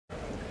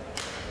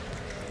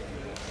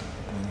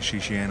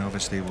Shixian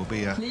obviously will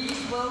be a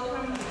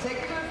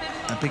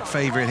big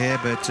favourite here,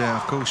 but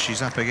of course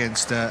she's up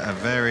against a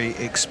very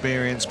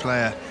experienced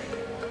player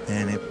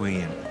in Yip Pui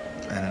Yin.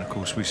 And of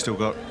course we've still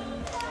got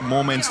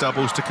more men's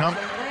doubles to come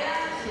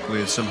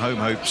with some home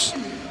hopes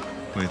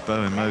with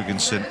Bowen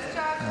Mogensen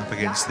up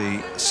against the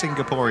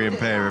Singaporean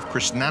pair of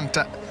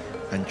Krishnanta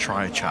and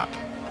Trichap.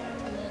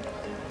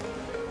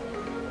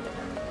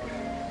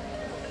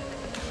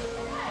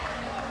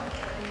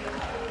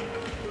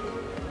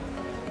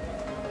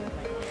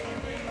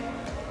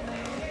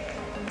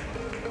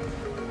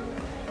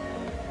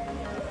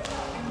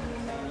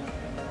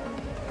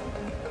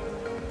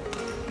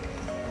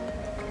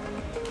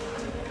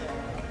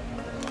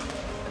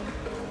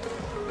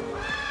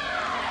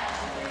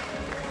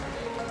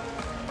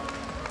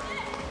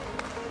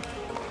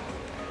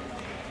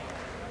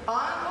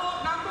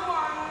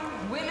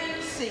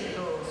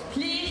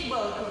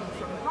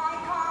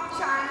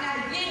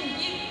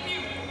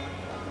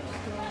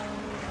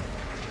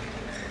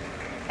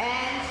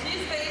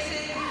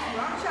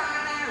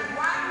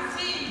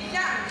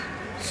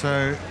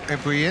 So Yip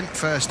Pui Yin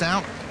first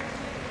out,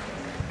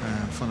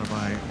 followed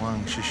by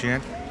Wang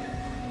Shixian.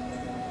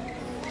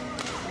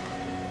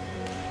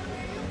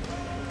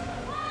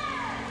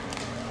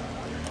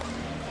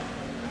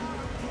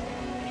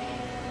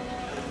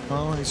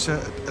 Well, it's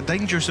a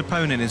dangerous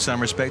opponent in some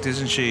respect,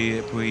 isn't she,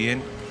 Yip Pui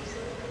Yin?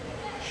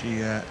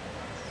 She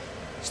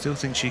still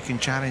thinks she can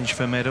challenge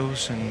for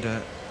medals, and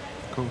of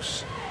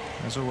course,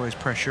 there's always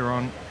pressure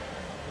on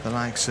the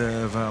likes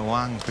of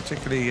Wang,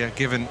 particularly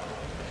given,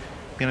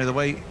 you know, the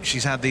way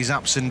she's had these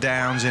ups and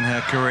downs in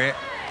her career.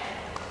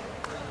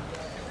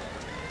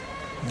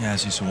 Yeah,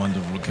 she's a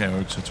wonderful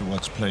character to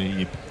watch play.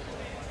 Yip.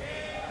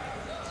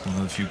 One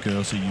of the few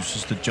girls who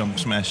uses the jump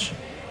smash.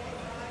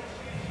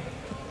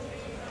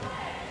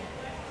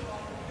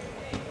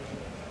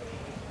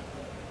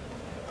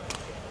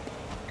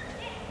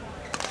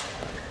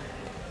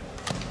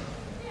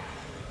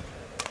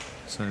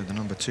 So the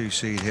number 2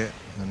 seed here,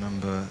 the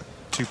number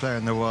 2 player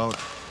in the world,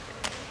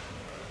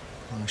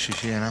 Wang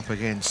Shixian, up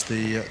against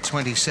the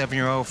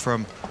 27-year-old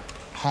from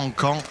Hong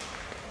Kong,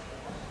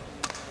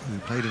 who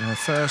played in her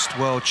first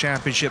World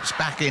Championships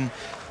back in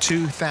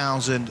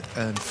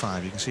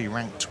 2005. You can see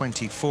ranked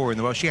 24 in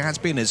the world. She has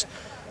been as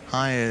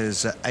high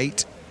as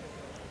 8,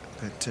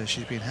 but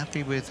she's been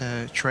happy with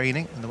her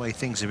training and the way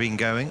things have been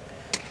going.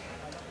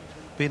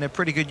 Been a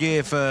pretty good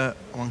year for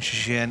Wang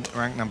Shixian,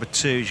 ranked number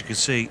 2, as you can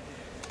see.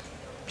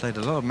 Played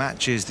a lot of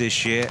matches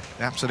this year,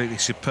 absolutely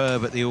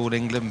superb at the All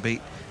England,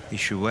 beat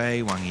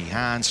Ishui, Wang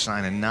Yihan,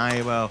 Sina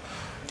Naiwell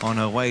on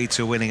her way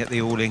to winning at the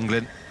All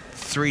England.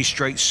 3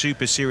 straight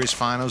Super Series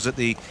finals at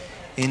the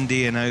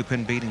Indian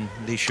Open, beating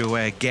Li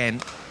Shuwei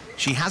again.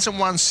 She hasn't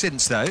won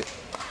since, though.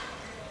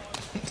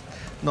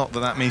 Not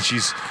that that means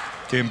she's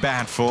doing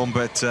bad form,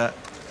 but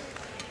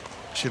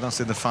she lost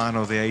in the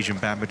final of the Asian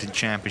Badminton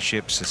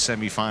Championships, the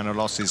semi-final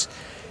losses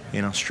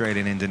in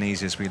Australia and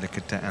Indonesia, as we look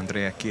at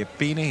Andrea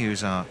Chiappini,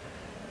 who's our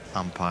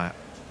umpire.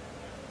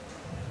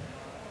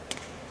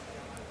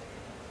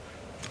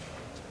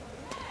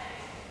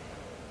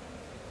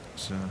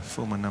 So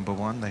former number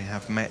 1, they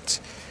have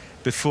met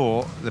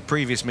before. The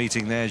previous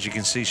meeting there, as you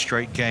can see,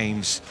 straight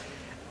games,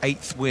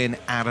 8th win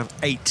out of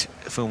 8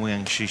 for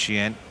Wang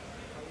Shixian.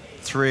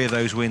 3 of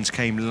those wins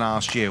came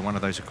last year. One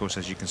of those, of course,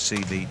 as you can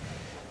see, the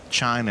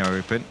China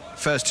Open.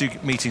 First 2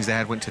 meetings they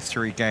had went to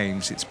 3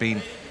 games. It's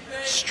been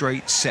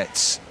straight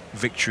sets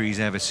victories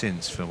ever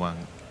since for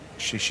Wang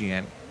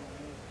Shixian.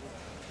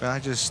 But I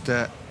just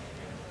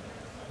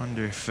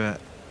wonder if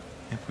Yip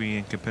Pui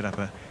Yin could put up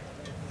a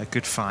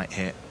good fight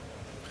here.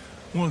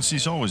 Well,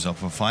 she's always up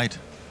for a fight.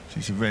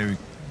 She's a very,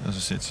 as I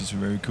said, she's a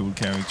very cool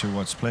character to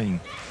watch playing.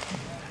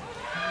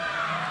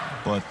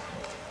 But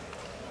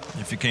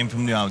if you came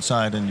from the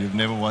outside and you've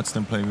never watched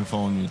them play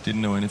before and you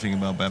didn't know anything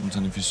about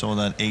badminton, if you saw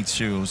that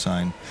 8-0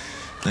 sign,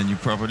 then you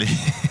probably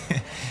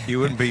you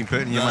wouldn't be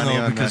putting your money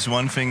on because that.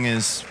 One thing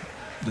is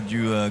that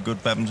you're a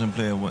good badminton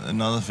player.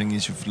 Another thing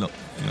is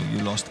you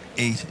lost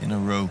 8 in a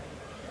row.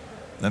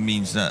 That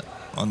means that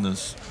on the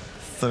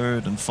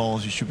 3rd and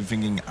 4th you should be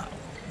thinking,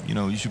 you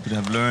know, you should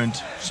have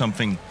learned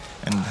something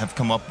and have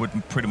come up with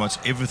pretty much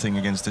everything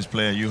against this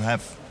player you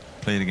have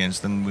played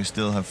against, and we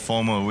still have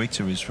 4 more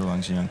victories for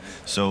Wang Shixian.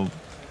 So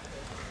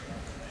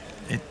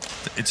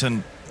it's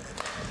an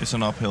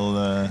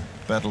uphill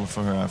battle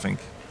for her, I think.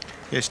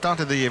 Yeah,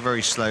 started the year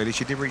very slowly.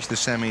 She did reach the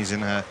semis in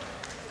her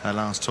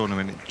last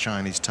tournament in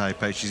Chinese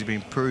Taipei. She's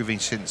been improving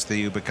since the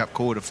Uber Cup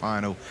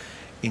quarter-final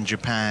in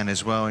Japan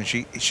as well, and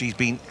she's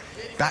been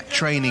back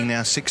training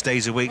now 6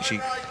 days a week. She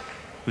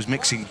was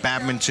mixing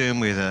badminton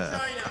with a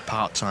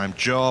part-time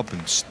job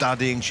and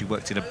studying. She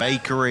worked in a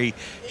bakery.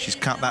 She's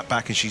cut that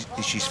back, and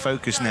she's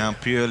focused now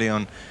purely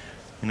on,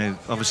 you know,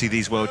 obviously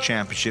these World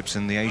Championships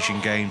and the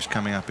Asian Games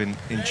coming up in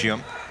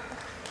June.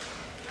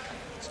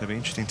 So it'll be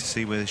interesting to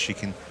see whether she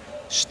can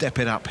step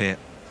it up here.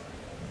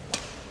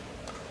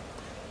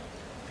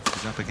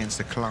 She's up against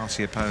a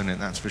classy opponent,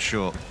 that's for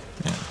sure.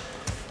 Yeah.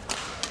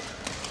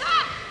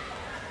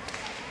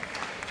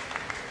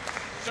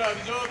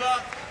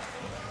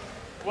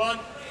 1,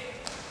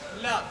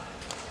 love.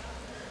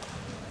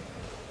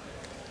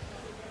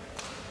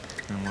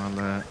 And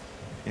while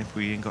Yip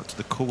Pui Yin got to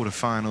the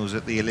quarterfinals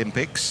at the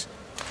Olympics,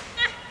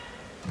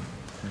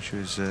 which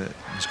was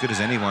as good as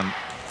anyone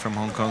from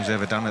Hong Kong's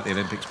ever done at the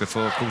Olympics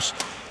before. Of course,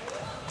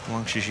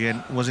 Wang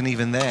Shixian wasn't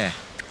even there,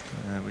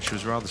 which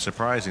was rather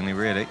surprisingly,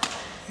 really.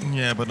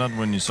 Yeah, but not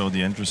when you saw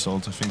the end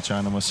result. I think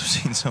China must have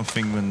seen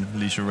something when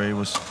Li Shuwei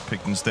was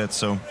picked instead.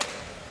 So,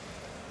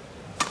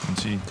 and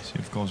she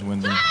of course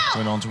went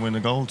on to win the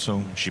gold.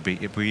 So she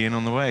beat Yip Pui Yin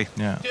on the way.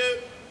 Yeah.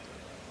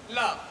 2,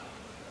 love.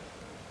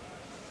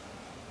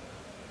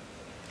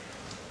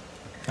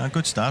 A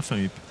good start for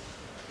Yip.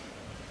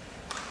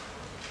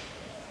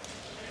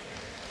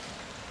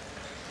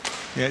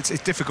 Yeah, it's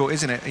difficult,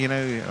 isn't it? You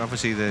know,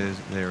 obviously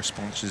there are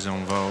sponsors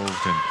involved,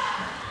 and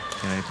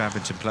you know,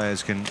 badminton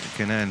players can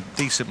earn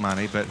decent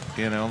money, but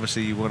you know,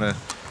 obviously you want to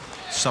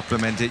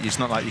supplement it. It's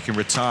not like you can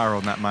retire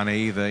on that money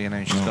either. You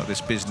know, she's got this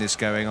business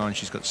going on,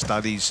 she's got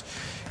studies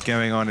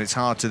going on. It's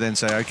hard to then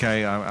say,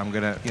 okay, I'm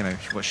gonna, you know,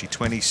 what's she,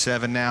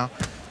 27 now?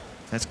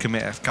 Let's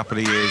commit a couple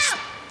of years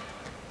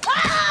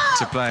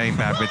to playing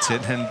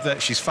badminton, and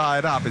that she's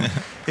fired up. And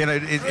you know,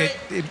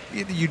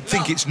 you'd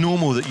think it's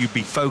normal that you'd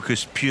be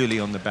focused purely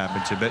on the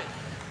badminton, but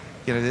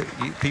you know,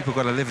 people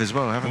got to live as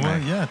well, haven't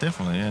they? Yeah,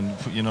 definitely. And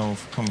you know,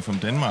 coming from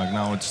Denmark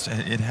now,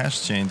 it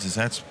has changed. It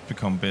has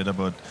become better,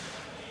 but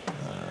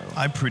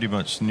I pretty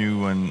much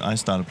knew when I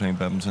started playing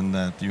badminton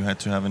that you had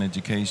to have an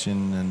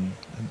education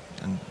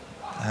and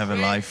have a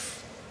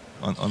life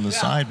on the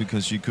side,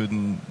 because you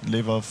couldn't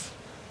live off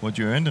what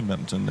you earned in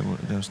badminton.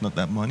 There was not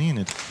that money in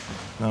it.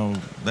 Now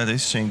that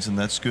is changed, and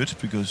that's good,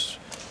 because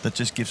that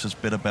just gives us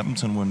better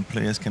badminton when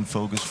players can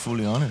focus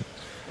fully on it.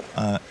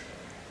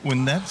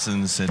 When that's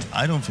said,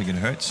 I don't think it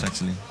hurts,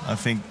 actually. I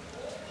think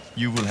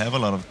you will have a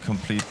lot of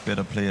complete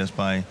better players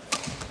by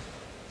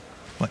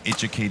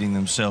educating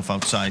themselves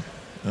outside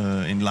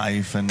in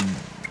life, and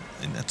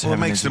well, it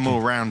makes them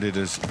more rounded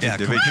as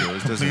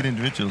individuals, doesn't it? Complete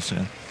individuals,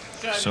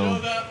 yeah. So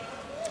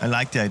I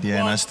like the idea,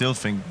 and I still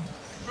think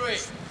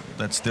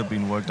that's still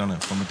being worked on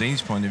it from a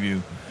Danish point of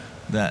view,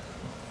 that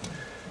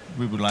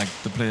we would like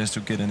the players to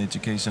get an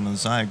education on the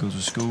side, go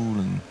to school,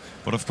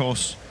 but of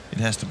course it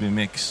has to be a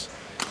mix.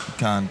 You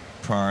can't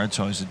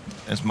prioritize it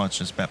as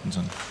much as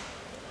badminton.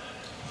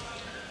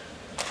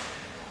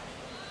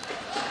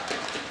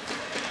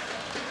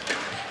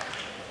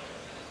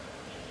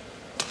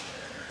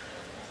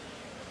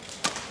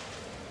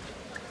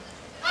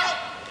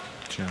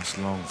 Just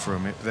long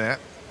from it there.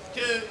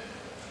 2,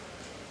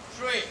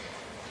 3.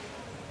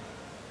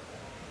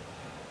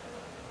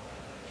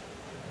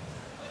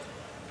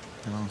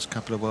 The last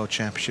couple of World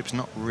Championships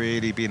not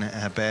really been at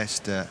her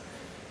best.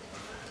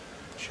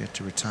 She had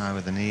to retire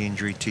with a knee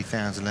injury.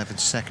 2011,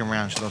 second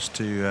round, she lost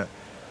to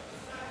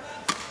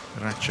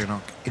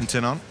Ratchanok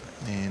Internon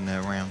in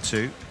round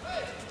 2.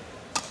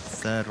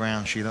 Third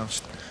round, she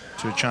lost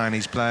to a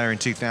Chinese player. In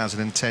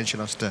 2010, she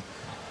lost to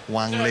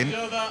Wang Lin.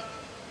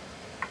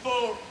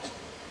 4,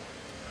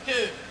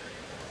 2.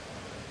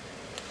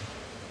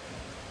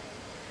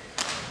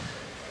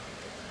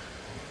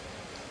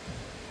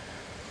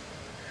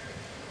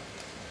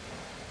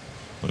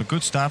 But a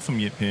good start from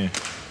Yip here.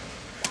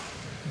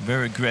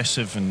 Very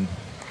aggressive and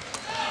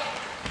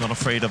not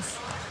afraid of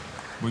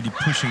really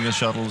pushing the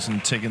shuttles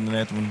and taking the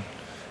net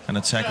and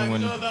attacking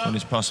when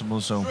it's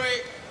possible. So, 3,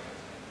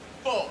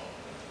 4.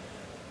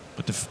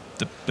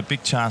 but the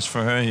big chance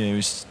for her here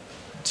is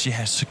she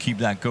has to keep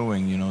that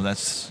going. You know,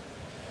 that's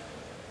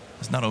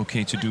not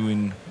okay to do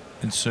in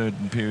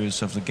certain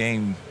periods of the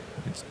game.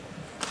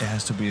 It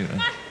has to be a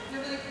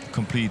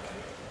complete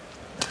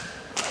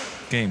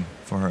game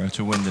for her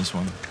to win this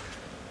one.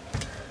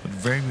 But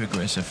very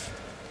aggressive.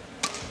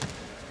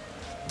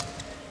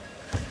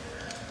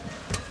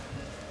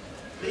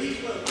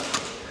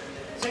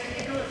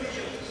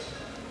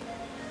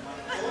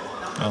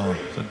 Oh,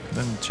 so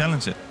then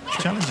challenge it.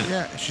 Challenge it.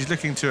 Yeah, she's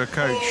looking to a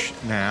coach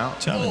now.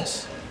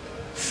 Challenge.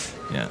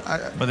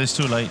 Yeah, but it's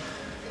too late.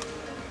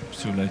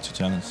 It's too late to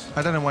challenge.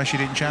 I don't know why she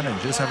didn't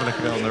challenge. Let's have a look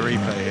at it on the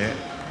replay here.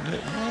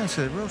 There's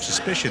a real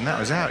suspicion that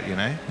was out, you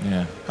know.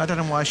 Yeah. I don't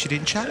know why she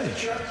didn't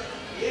challenge.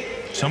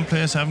 Some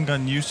players haven't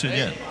gotten used to it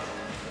yet.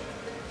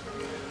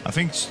 I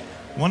think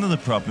one of the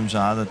problems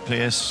are that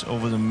players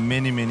over the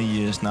many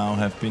years now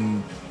have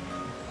been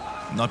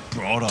not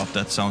brought up.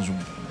 That sounds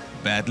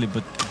badly,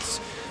 but it's,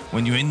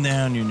 when you're in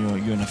there and you're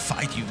in a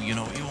fight, you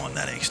know you want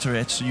that extra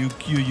edge. So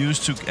you're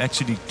used to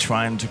actually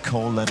trying to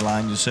call that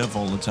line yourself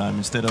all the time,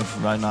 instead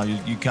of right now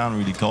you can't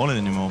really call it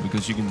anymore,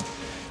 because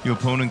your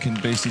opponent can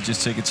basically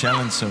just take a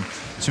challenge. So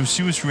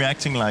she was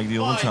reacting like the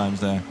old times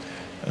there.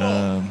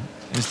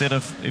 Instead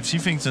of, if she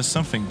thinks there's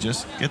something,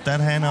 just get that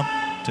hand up,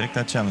 take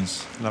that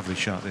challenge. Lovely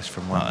shot this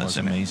from Wang. That's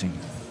amazing.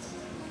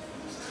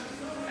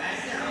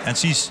 And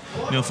she's,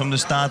 you know, from the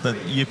start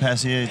that Yip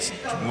has here,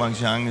 Wang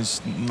Shixian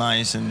is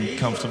nice and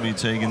comfortably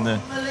taking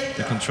the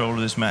control of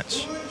this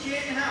match.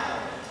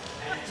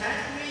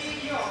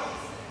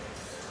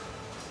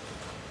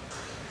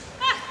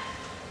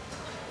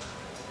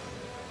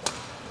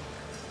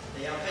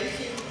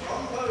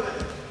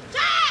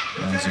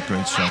 is a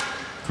great shot.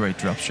 Great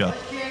drop shot.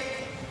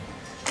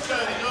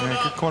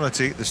 Yeah, good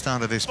quality at the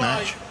start of this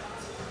match.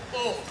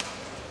 4.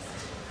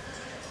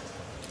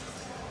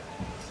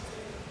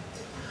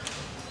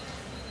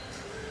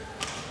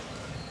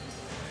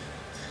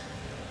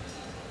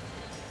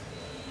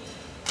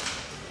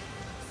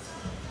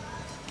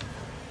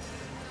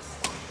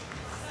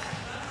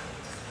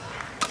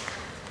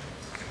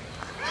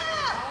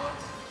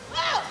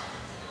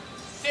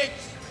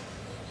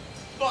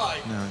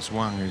 Now it's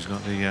Wang who's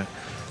got the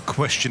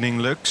questioning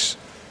looks.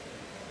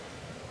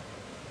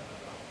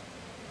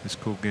 This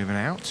call given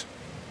out.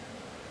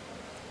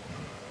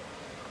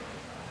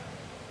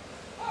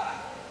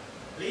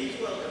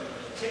 Please welcome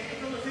the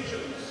technical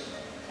officials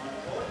on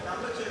court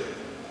number 2.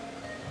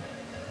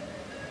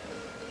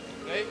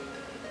 Ready?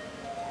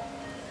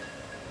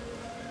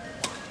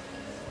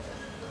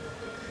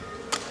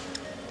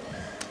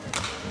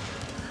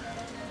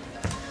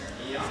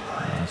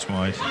 That's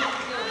wide.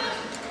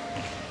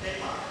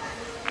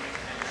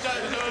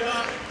 Service over.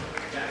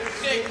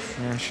 6.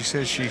 Yeah, she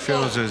says she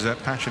feels as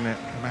passionate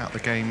about the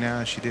game now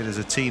as she did as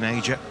a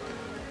teenager.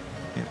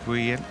 Yip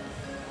Pui Yin.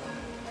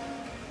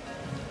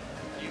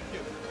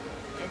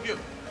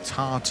 It's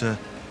hard to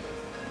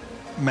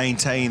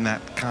maintain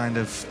that kind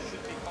of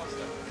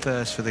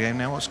thirst for the game.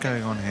 Now, what's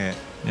going on here?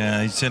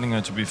 Yeah, he's telling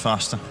her to be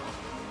faster.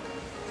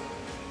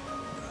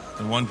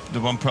 The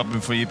one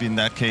problem for Yip in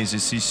that case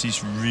is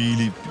she's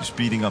really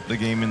speeding up the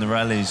game in the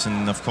rallies,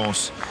 and of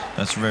course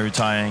that's very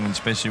tiring,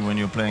 especially when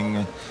you're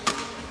playing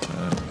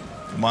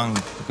Wang,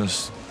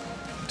 because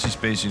she's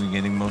basically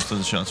getting most of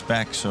the shots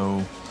back.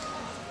 So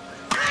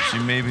she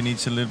maybe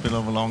needs a little bit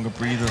of a longer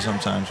breather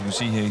sometimes. You can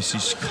see here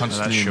she's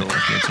constantly in the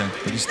attack,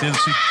 but he's still.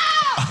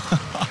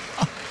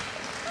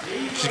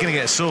 She's going to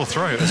get a sore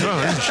throat as well,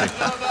 isn't she?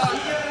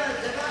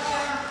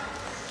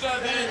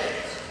 7.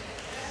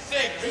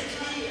 6.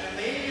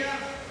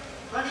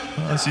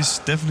 Well, she's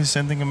definitely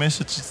sending a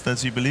message that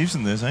she believes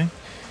in this, eh? And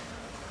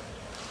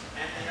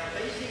they are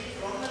facing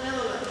from the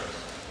Netherlands,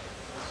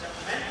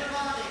 Samantha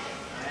Martin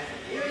and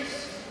Iris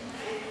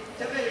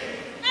Tabelli.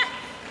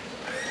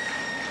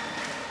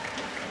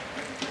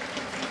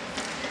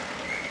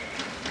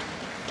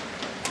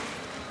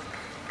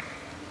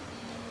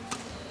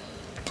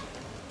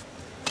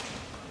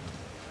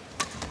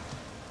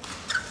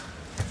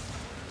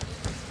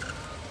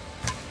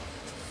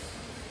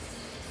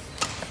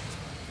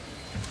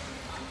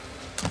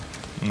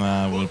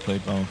 Well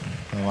played by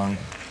Wang.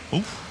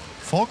 Oh,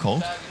 foul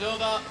called. Service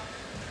over.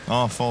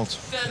 Oh, fault,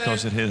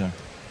 because it hit her.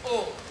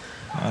 4.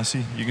 I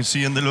see. You can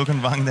see in the look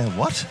on Wang there.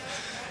 What?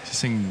 She's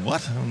saying,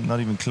 what? I'm not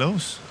even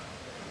close.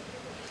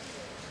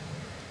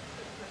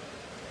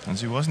 And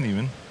she wasn't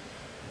even.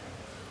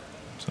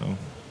 So.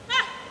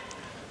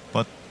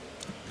 But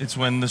it's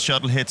when the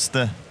shuttle hits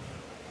the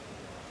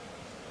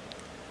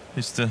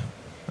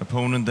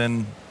opponent,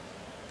 then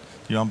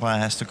the umpire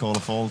has to call a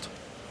fault.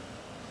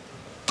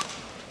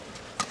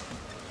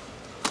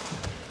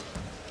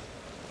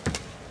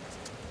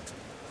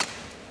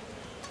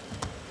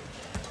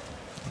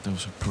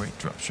 Those are great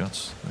drop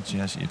shots that she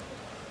has here.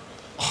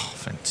 Oh,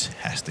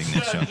 fantastic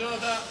net shot. Service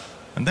over.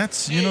 And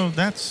that's, you know,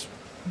 that's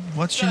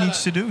what she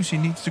needs to do. She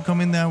needs to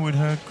come in there with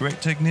her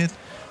great technique,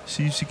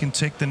 see if she can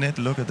take the net.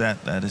 Look at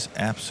that. That is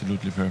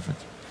absolutely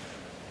perfect.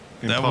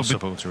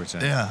 Impossible to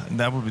return. Yeah, and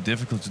that would be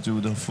difficult to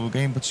do the full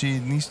game, but she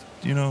needs,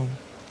 you know,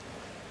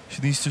 she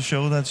needs to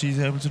show that she's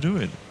able to do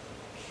it.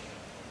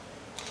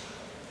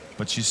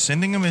 But she's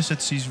sending a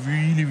message. She's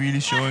really, really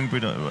showing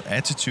with her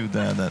attitude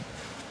there that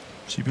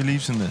she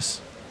believes in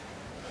this.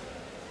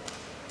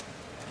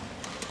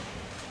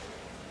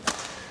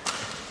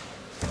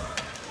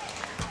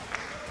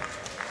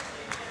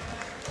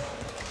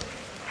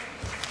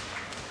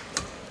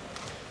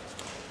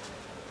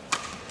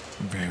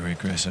 Very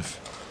aggressive.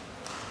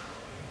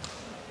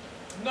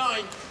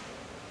 9.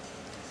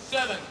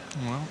 7.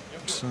 Well,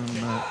 some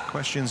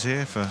questions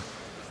here for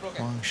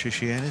Wang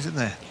Shixian, isn't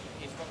there?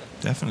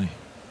 Definitely.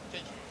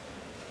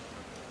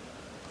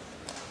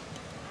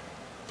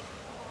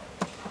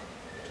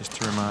 Just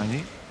to remind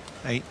you,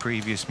 8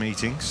 previous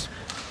meetings,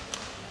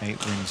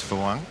 8 wins for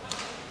Wang.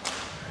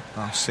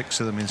 Last 6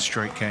 of them in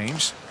straight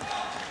games.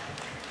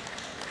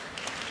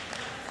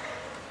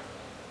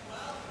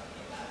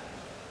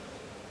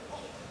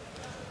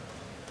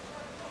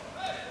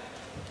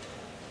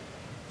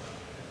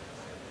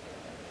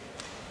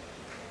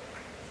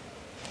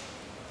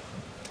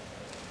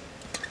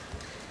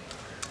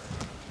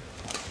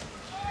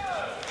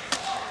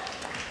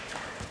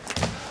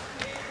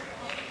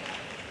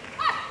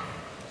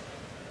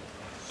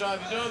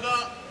 Service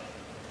over.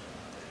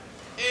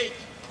 8.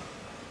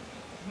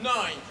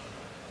 9.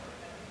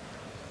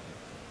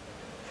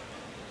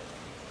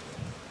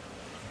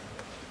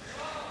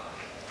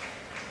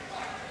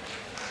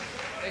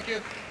 Thank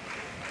you.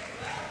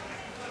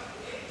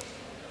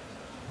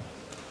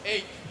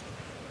 8.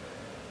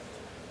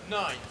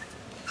 9.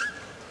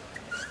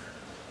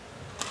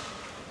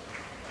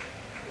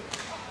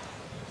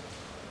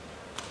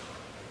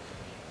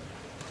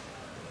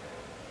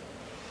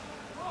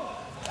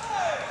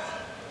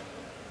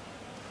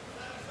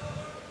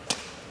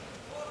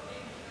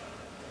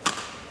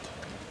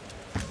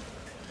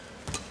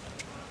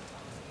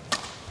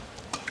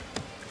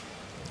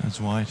 That's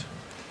wide.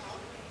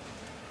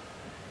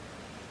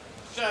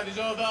 Service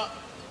over.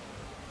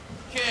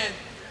 10,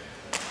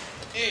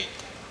 8.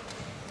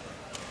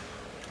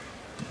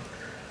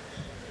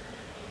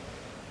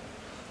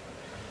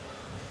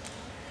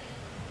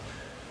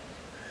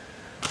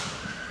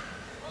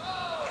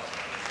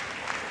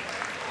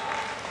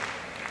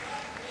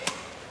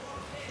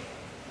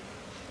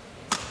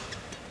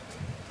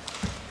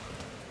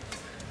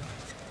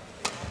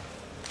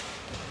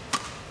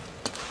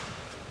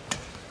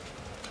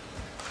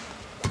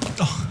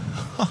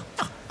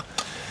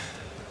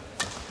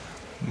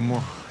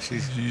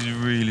 She's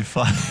really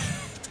fine.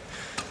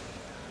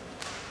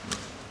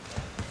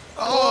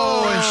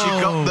 Oh, and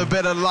she got the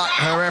bit of luck.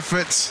 Her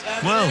efforts,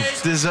 Well,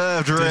 it's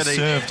deserved already.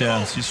 deserved,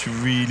 yeah. She's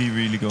really,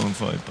 really going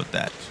for it, but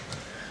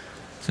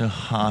it's a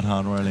hard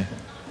rally.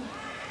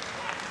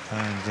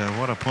 And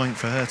what a point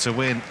for her to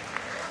win.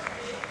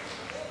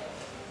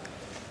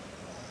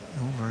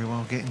 All very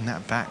well getting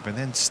that back, but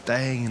then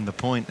staying in the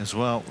point as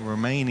well,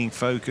 remaining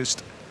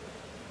focused.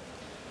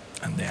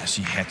 And there,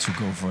 she had to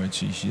go for it.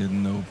 She had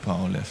no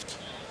power left.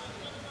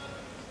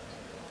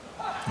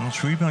 Well,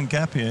 3-point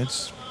gap here.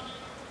 It's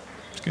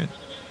good.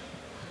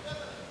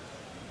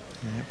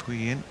 Yip Pui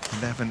Yin,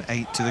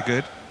 11-8 to the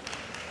good.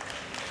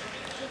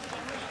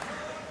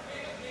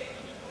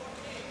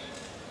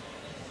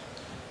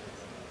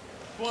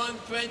 One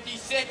 20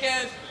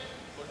 seconds.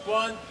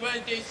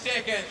 120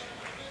 seconds.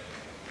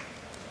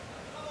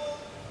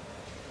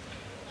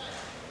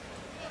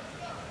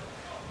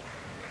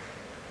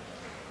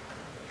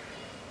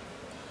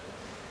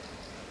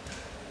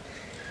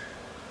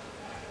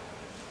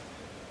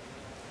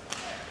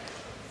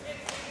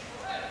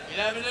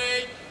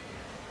 Eliminate.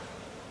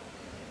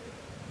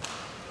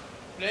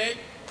 Play.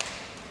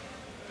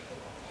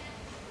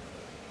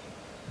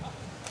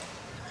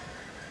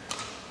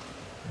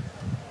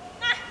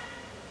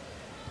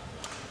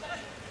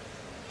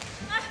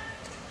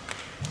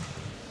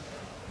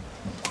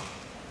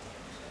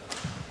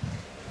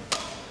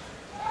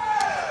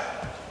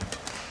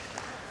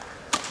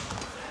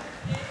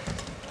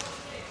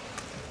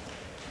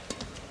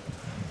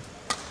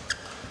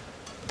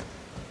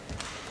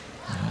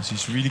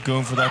 She's really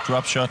going for that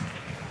drop shot.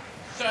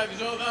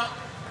 Service over.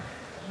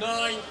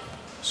 9.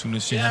 As soon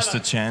as she has the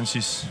chance,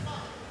 she's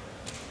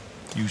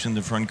using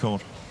the front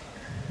court.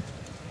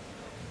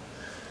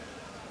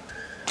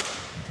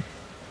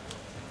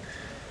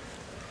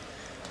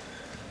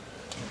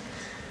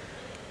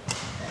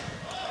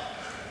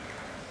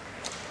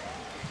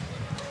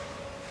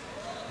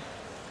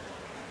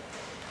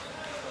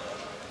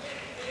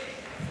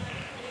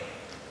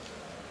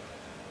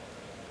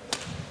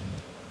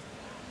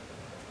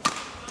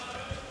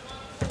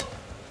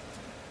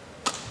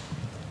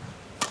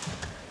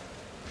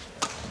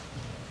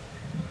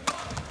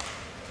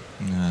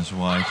 That's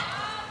wide.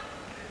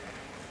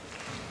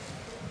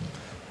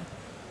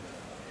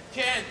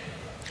 10.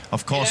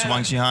 Of course,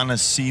 Wang Shixian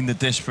has seen the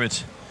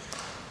desperate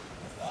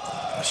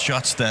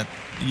shots that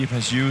Yip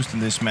has used in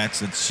this match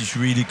that she's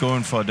really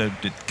going for. That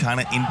it kind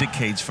of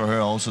indicates for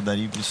her also that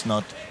Yip is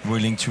not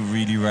willing to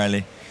really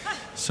rally.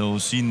 So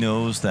she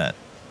knows that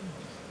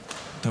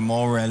the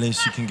more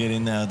rallies she can get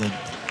in there,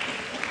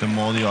 the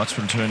more the odds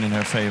will turn in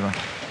her favor.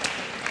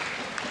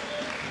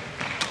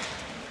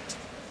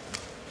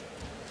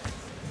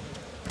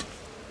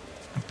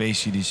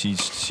 Basically,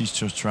 she's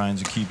just trying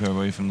to keep her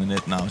away from the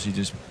net now. She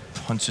just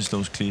punches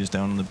those clears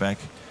down in the back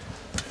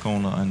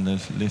corner and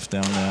the lift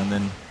down there, and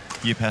then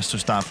Yip has to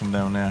start from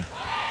down there.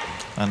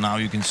 And now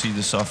you can see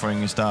the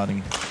suffering is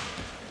starting.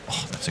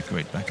 Oh, that's a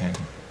great backhand.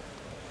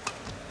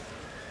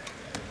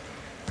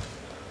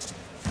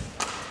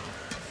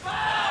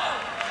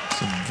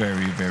 It's a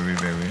very, very,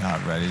 very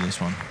hard rally, this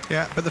one.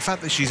 Yeah, but the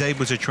fact that she's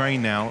able to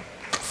train now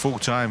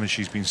full-time, as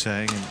she's been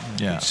saying,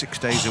 and 6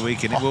 days a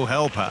week, and it will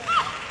help her.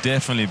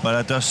 Definitely, but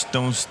I just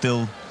don't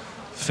still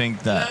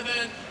think that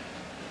 11.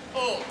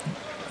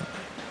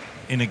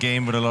 in a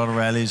game with a lot of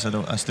rallies,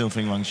 I still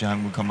think Wang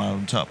Shixian will come out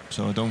on top.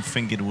 So I don't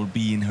think it will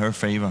be in her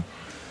favor.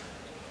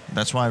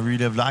 That's why I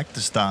really have liked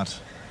the start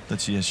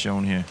that she has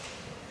shown here.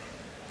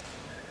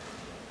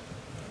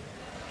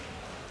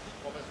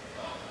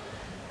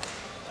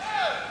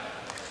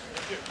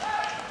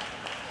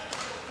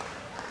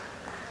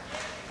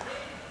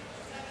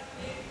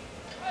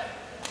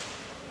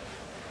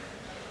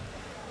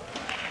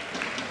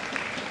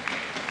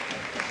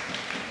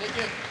 Thank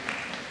you.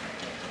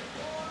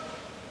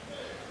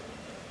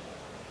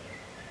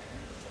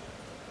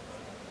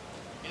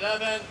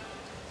 Eleven.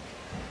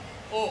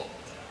 Oh.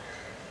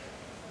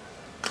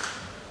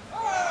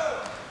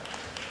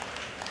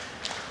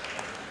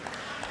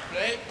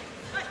 Play.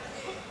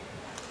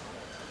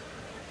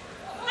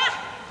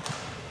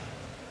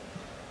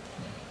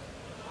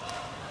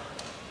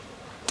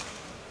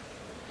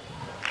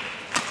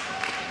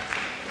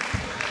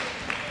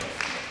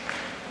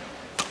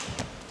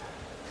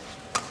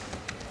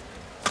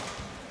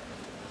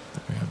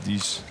 We have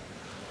these.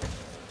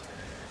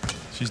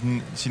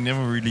 She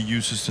never really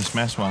uses the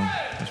smash one.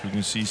 As we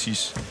can see,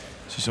 she's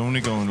only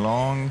going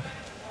long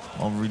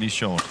or really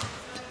short.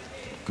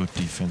 good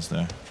defense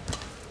there.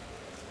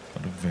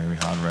 But a very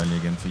hard rally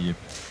again for Yip.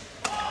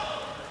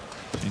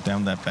 She's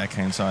down that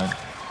backhand side.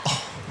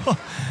 Oh,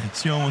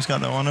 she almost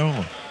got that one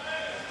over.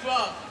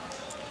 12.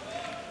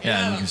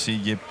 Yeah, and you can see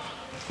Yip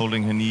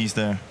holding her knees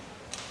there.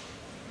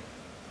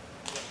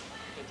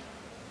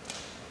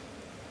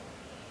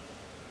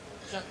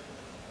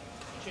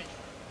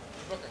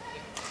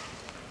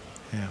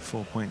 Yeah,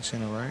 4 points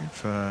in a row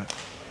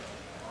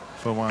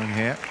for Wang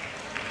here.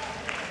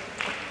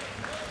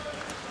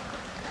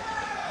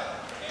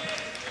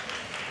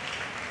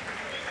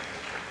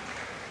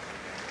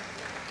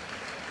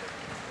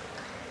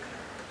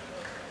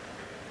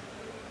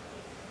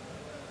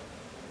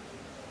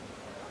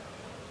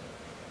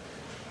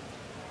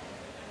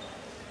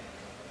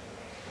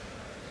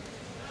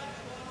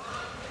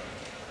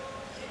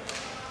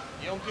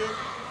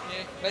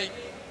 Play.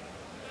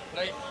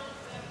 Play.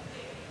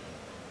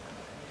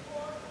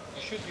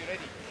 You should be ready.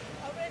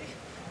 I'm ready.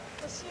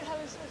 Let's see how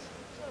this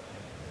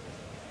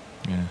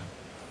is. Yeah.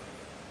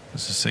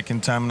 It's the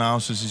second time now,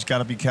 so she's got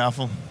to be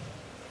careful.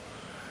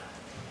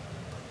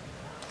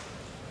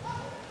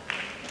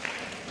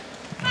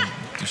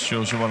 Just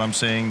shows you what I'm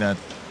saying, that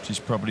she's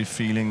probably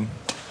feeling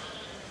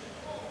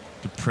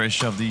the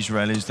pressure of these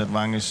rallies that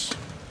Wang is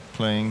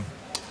playing.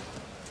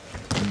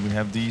 And we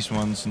have these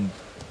ones, and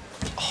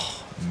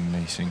oh,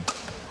 amazing.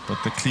 But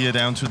the clear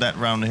down to that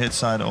round the head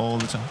side all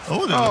the time.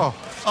 Oh, there. Oh.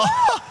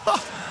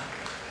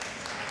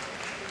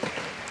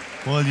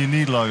 Well, you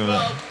need luck of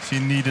that. She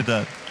needed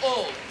that.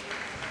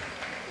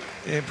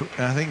 Yeah,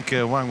 I think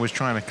Wang was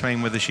trying to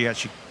claim whether she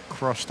actually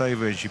crossed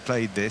over as she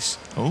played this.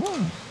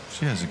 Oh,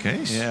 she has a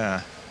case.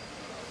 Yeah.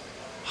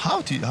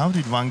 How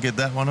did Wang get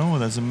that one over?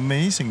 That's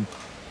amazing.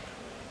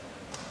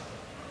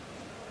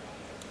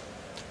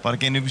 But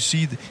again, if you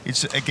see,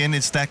 it's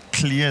that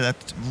clear,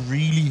 that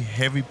really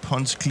heavy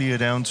punch clear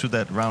down to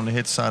that round the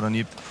head side on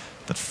Yip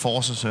that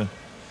forces her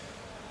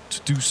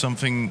to do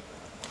something.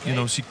 You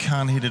know, she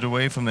can't hit it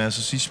away from there,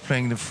 so she's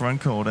playing the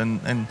front court,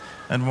 and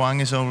Wang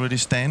is already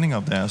standing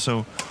up there,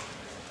 so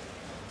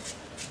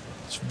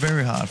it's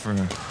very hard for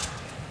her.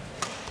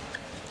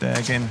 There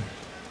again.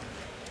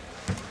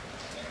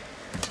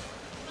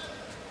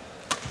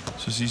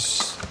 So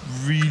she's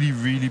really,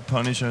 really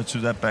punish her to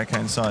that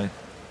backhand side.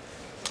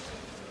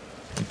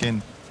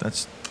 Again,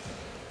 that's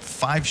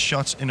 5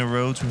 shots in a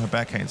row to her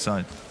backhand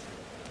side.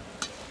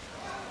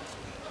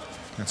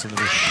 That's a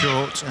little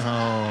short.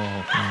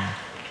 Oh.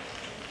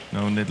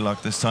 No net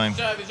luck this time.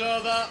 Service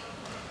over.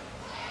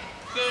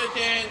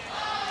 13.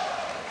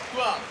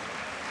 12.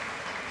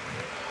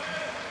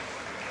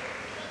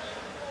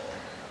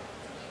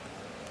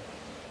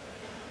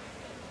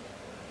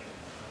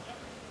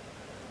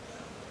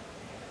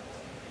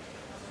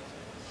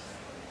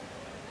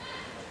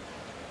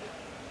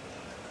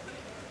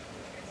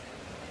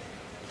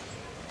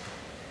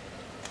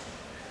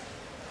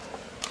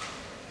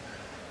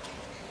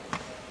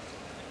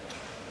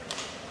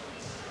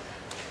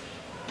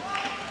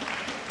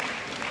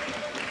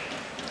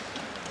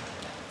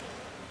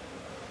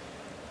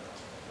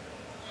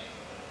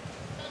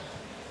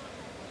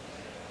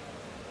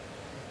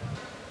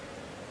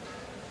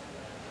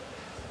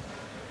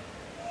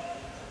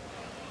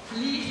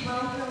 Please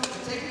welcome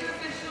executive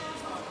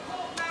officials of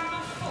court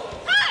number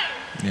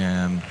 4.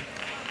 Yeah,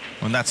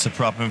 and that's the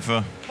problem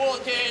for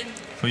 14.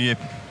 Yip.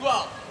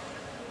 12.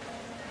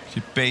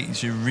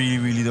 She really,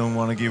 really don't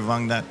want to give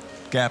Wang that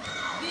gap.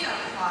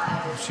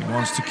 She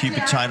wants to keep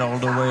it tight all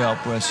the way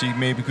up, where she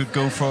maybe could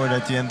go for it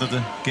at the end of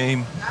the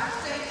game.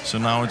 So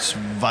now it's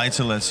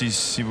vital that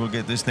she will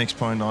get this next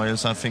point, or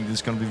else I think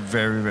it's going to be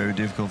very, very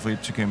difficult for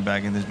Yip to come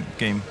back in this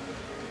game.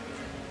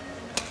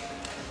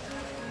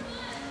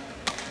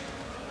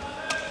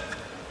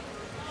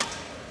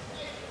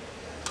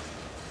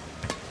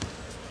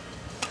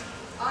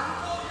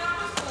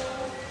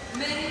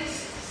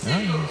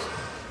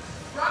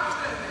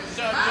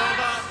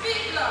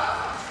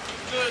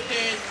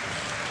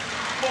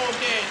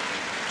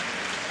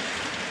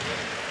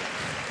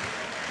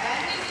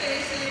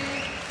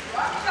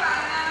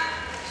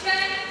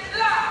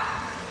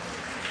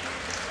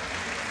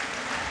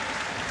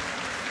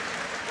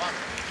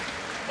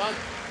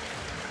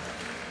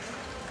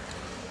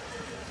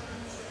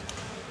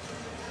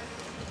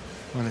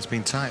 Well, it's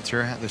been tight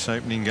throughout this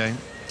opening game.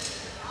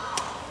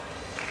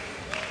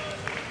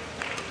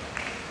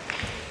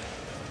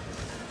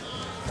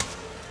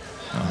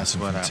 Oh, that's a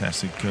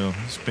fantastic curl.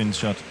 Spin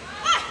shot.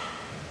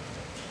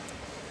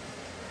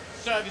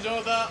 Service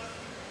over.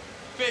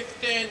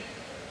 15.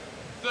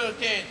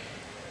 13.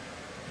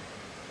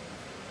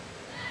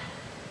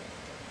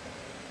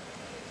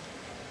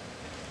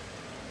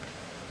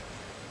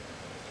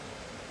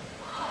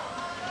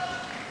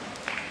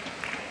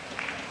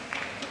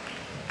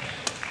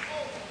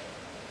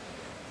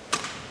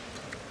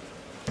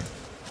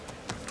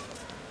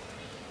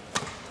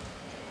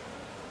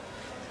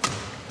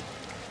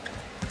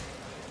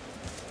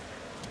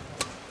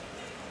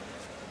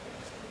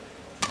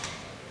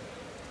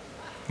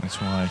 That's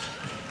wide.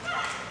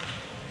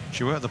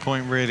 She worked the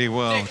point really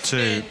well 16,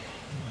 too. It'd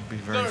be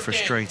very 13.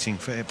 frustrating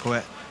for Yip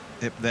Pui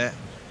hip there.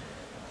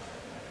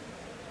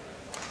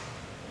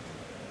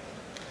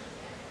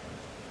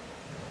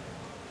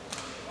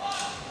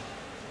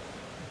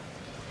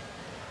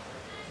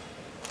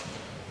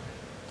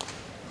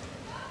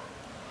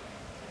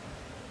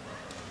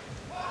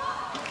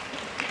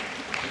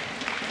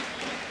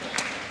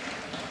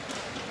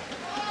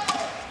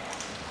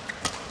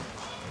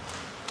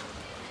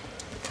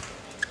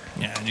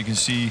 Yeah, and you can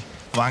see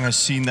Wang has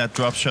seen that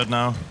drop shot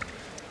now,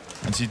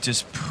 and she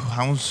just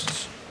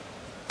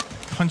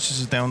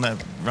punches it down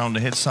that around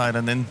the head side,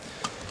 and then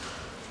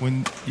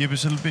when Yip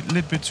is a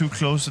little bit too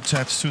close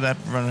attached to that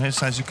around the head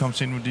side, she comes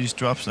in with these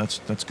drops. That's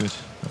good.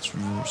 That's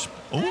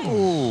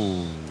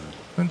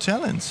good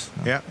challenge.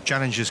 Yeah,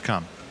 challenges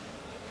come.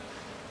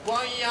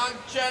 Wang Yang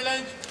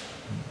challenge.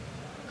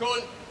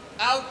 Call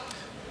out.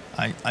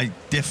 I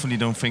definitely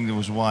don't think it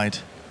was wide.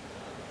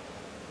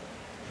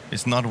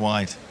 It's not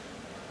wide.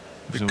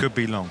 It could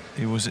be long.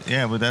 It was,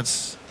 yeah, but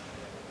that's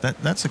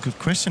a good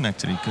question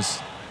actually, because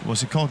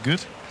was it called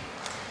good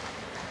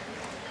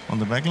on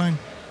the back line?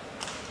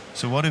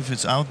 So what if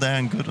it's out there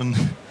and good on?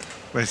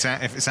 Well,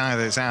 if it's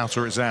either it's out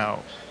or it's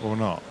out or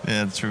not.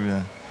 Yeah, true.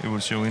 Yeah, it will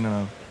show in and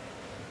out.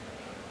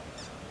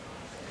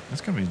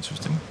 That's gonna be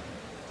interesting.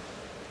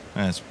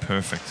 That's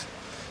perfect.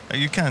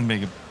 You can't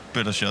make a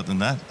better shot than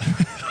that.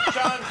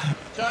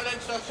 Challenge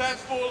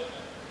successful.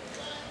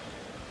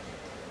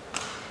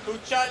 2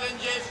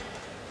 challenges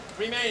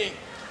remaining.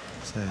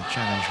 So the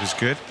challenge was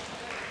good.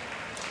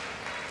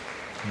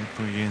 Yip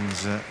Pui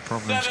Yin's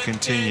problems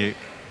continue.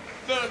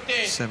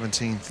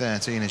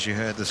 17-13 as you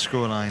heard the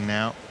scoreline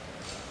now.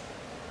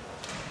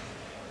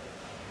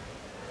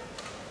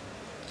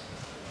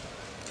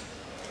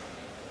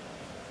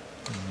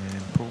 An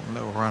important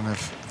little run of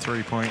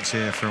 3 points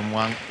here from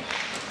Wang.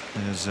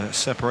 Has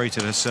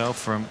separated herself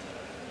from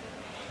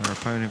her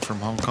opponent from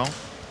Hong Kong.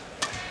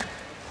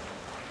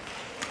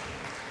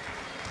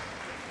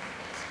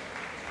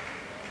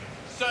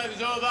 Serve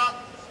is over.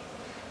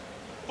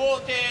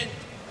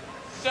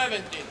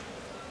 14-17.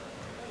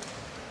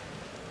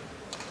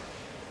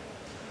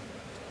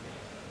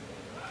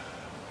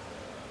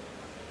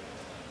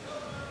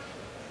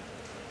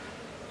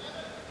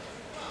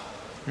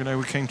 You know,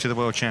 we came to the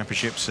World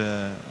Championships,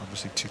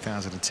 obviously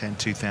 2010,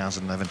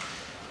 2011.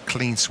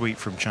 Clean sweep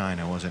from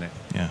China, wasn't it?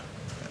 Yeah.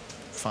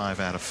 5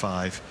 out of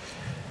 5.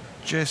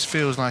 Just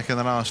feels like in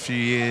the last few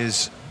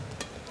years,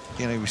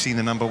 you know, we've seen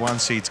the #1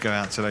 seeds go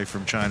out today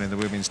from China in the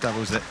women's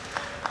doubles. That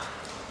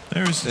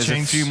there's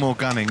a few more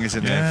gunning,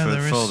 isn't there,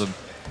 for them?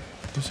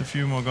 There's a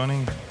few more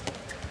gunning,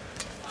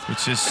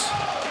 which is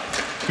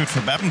good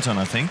for badminton,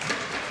 I think.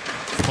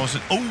 Of course,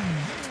 oh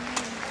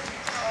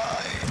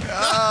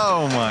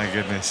my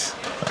goodness!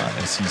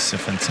 She's a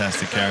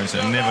fantastic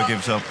character. Never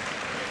gives up.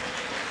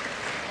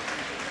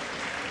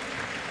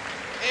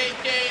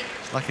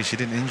 It's lucky she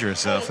didn't injure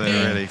herself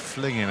there, really,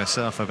 flinging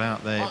herself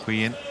about there, Yip Pui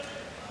Yin.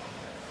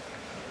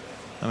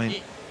 I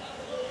mean,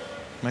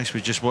 most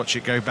would just watch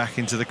it go back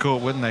into the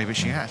court, wouldn't they? But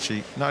she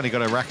actually not only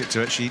got her racket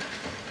to it, she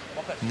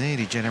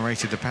nearly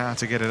generated the power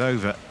to get it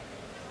over.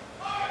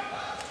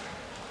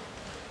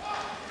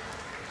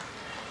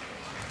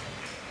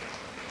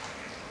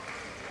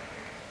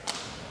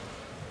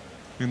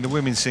 In the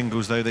women's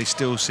singles, though, they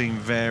still seem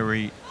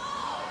very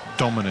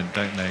dominant,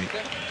 don't they?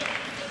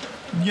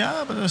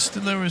 Yeah, but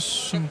there is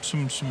some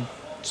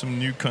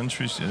new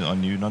countries, or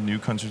not new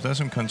countries. There's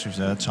some countries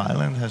there.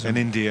 Thailand has, and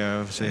India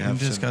obviously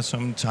India's got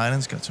some.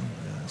 Thailand's got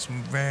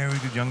some very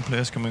good young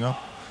players coming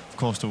up. Of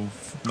course, the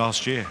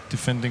last year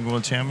defending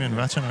world champion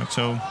Ratchanok.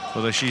 So,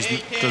 although she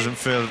doesn't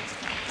feel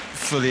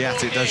fully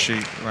at it, does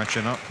she,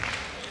 Ratchanok?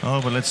 Oh,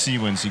 but let's see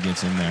when she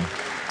gets in there.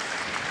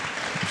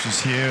 If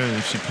she's here,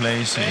 if she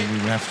plays, we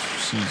have to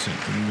see.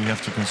 We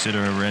have to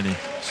consider her ready.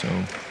 So.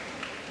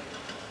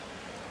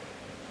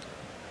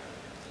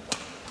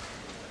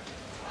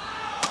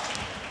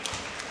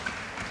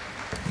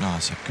 No,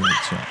 it's a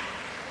great shot.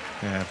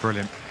 Yeah,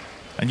 brilliant.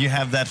 And you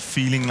have that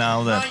feeling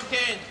now that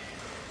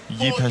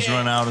Yip has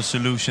run out of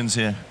solutions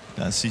here.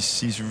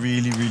 She's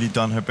really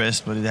done her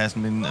best, but it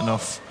hasn't been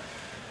enough.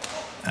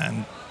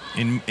 And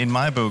in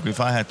my book, if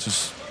I had to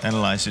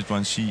analyze it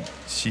once,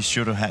 she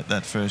should have had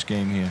that first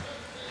game here.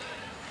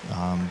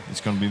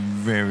 It's going to be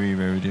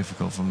very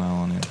difficult from now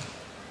on here.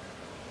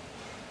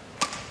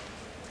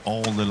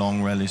 All the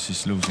long rallies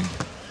she's losing.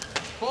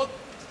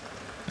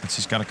 And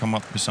she's got to come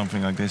up with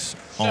something like this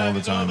all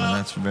the time, and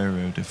that's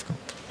very difficult.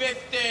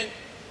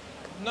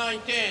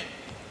 15-19.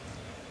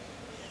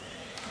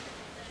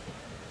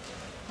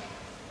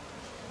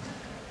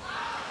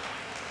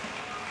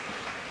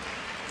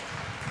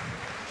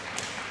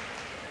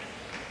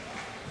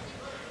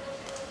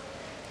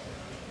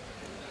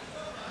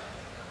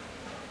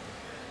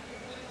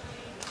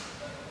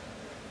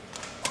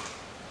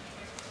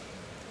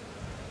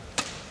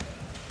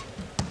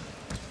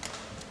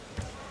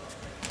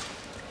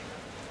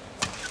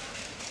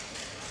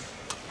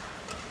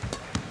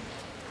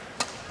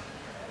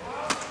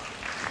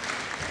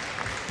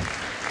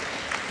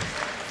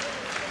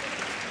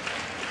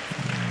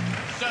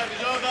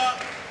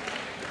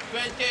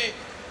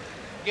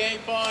 Game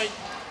point,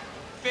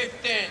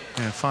 15.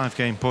 Yeah, 5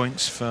 game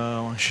points for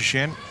Wang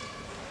Shixian.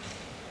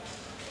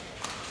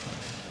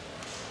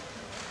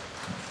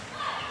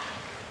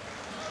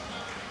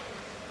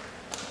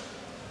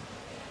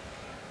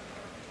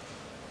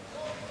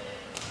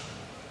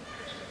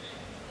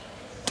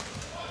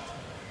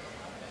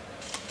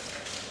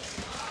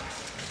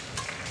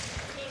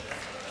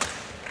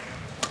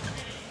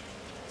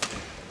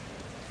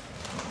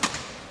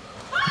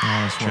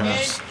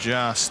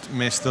 Just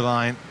missed the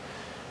line.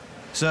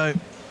 So,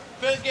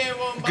 First game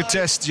won by good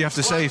test, you have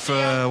to say,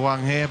 for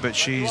Wang here, but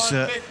she's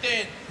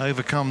 1-15.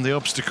 overcome the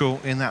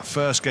obstacle in that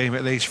first game,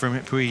 at least, from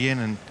Yip Pui Yin,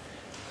 and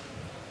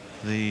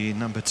the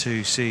number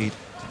 2 seed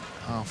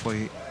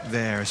halfway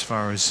there as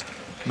far as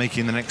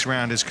making the next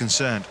round is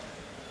concerned.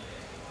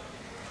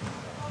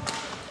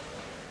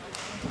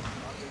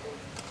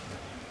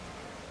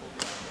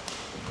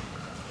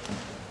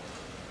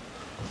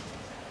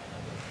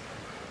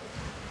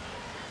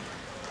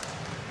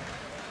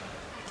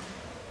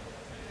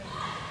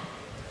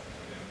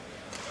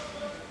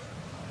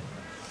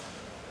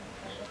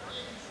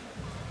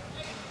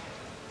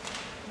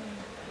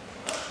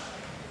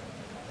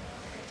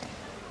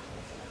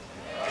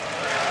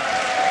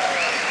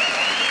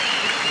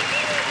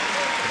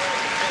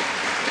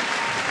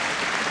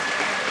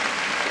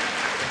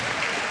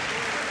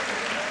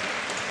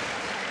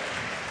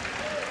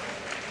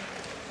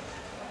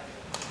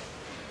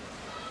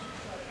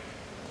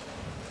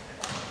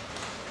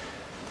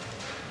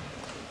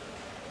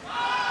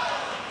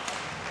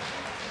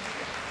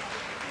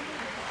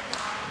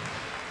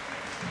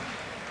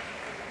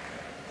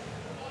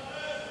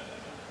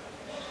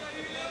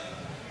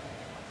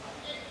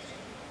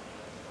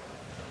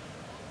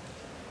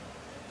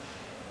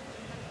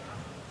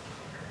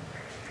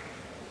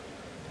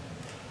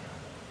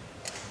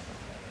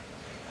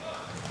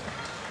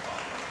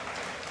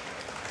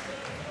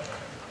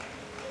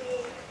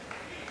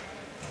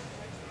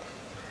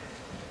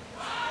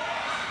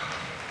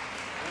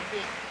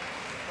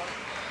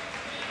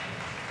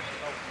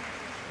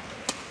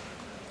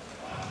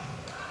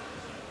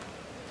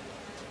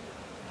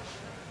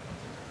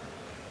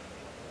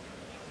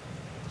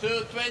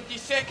 To 20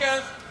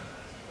 seconds.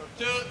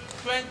 To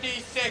 20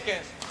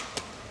 seconds.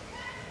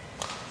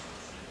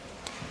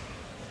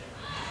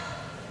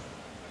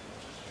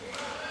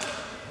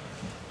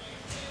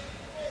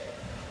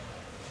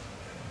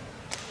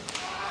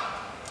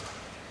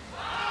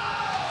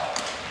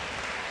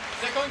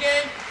 Second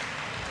game.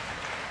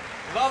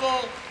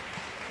 Level.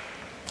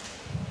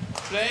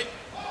 Play.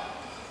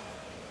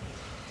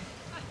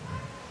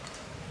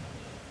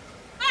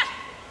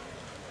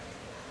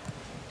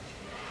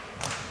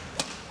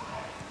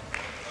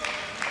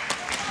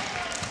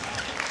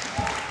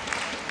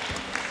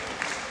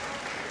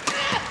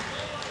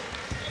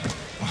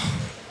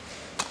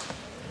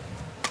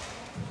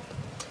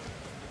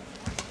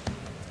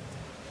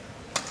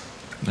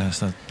 There's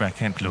that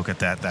backhand. Look at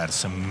that.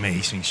 That's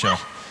amazing shot.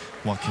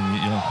 What can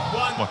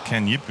what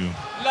can Yip do?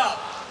 Love.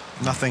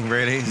 Nothing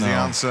really is the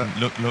answer.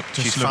 Look, just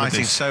She's look at fighting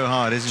this. so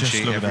hard, isn't Just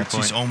she? look at every that.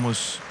 point. She's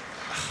almost.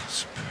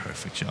 It's a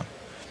perfect shot.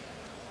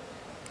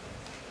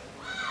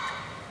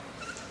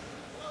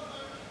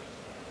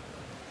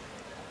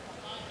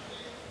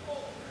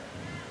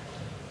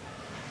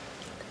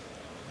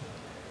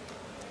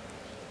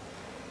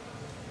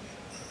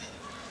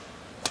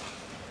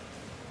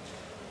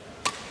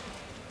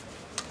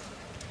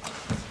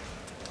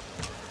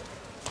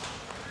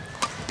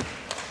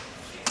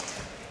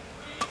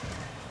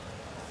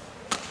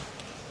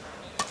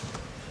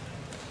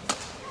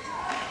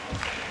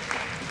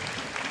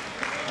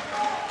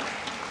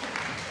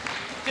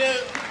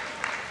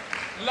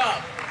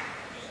 Love.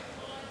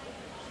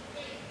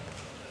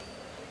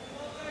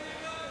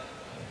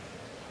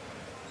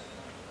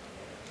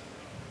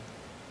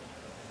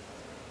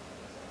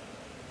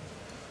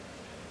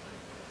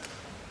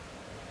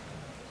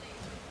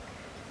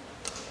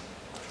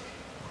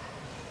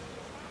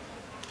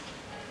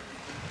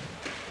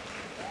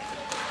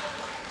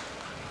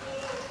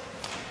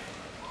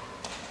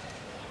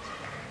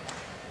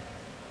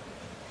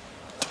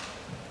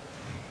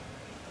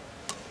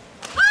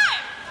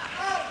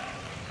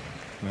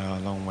 Well,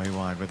 a long way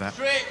wide with that.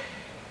 Straight.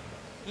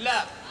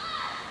 Left.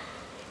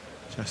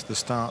 Just the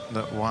start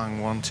that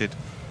Wang wanted.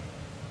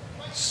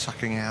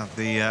 Sucking out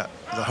the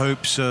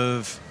hopes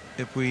of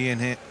Yip Pui Yin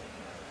here.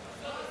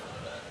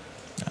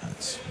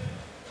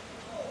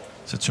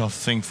 It's a tough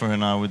thing for her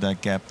now with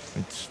that gap.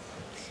 It's,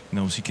 you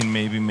know, she can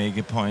maybe make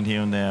a point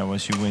here and there where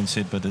she wins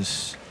it, but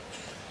it's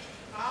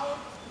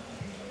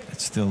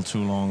still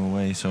too long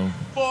away. So,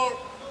 Four.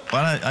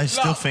 but I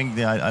still think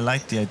I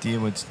like the idea.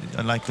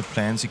 I like the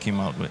plans he came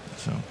out with.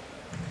 So.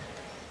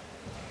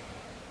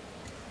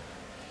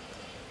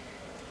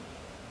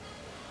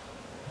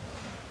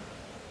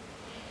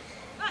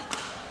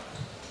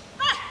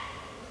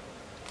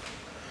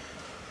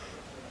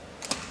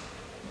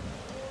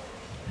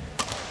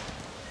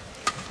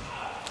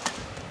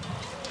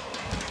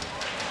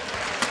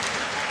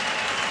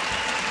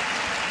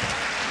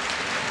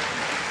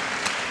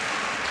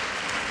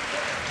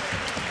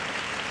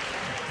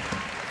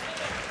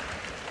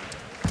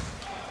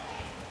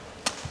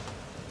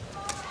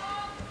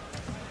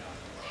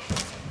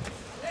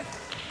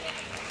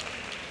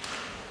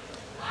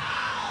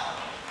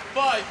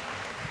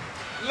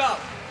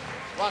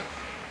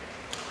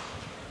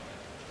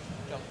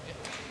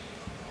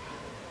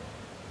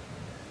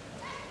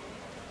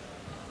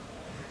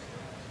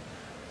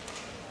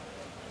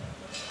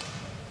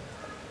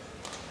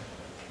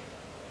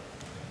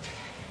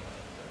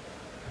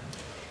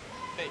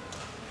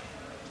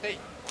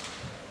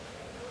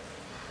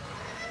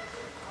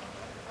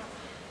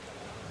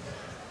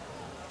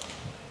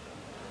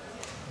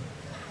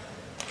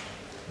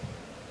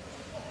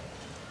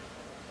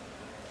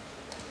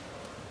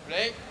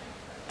 Play.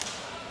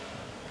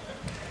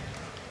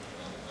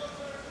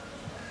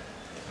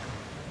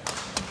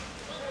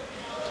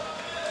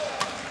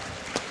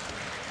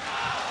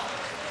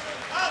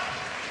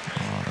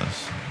 Oh,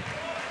 that's an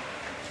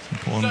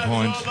important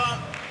point.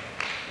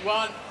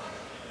 Over.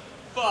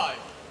 1-5.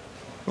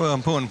 Well,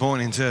 important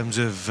point in terms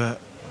of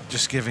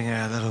just giving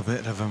her a little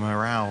bit of a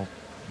morale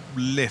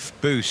lift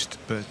boost,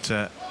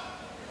 but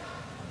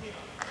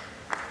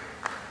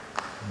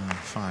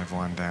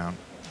 5-1 down.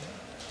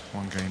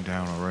 One game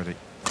down already.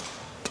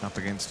 Up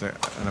against an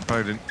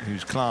opponent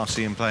who's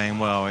classy and playing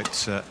well.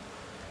 It's a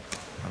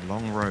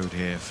long road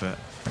here for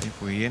Yip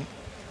Pui Yin.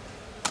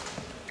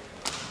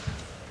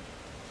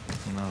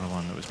 Another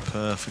one that was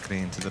perfectly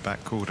into the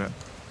back quarter.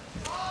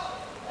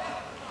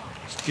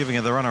 She's giving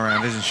her the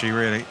runaround, isn't she,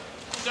 really?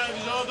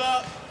 Service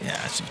over.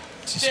 Yeah,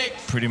 she's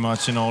pretty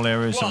much in all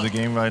areas of the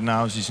game right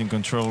now. She's in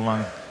control,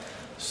 Wang.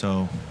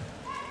 So.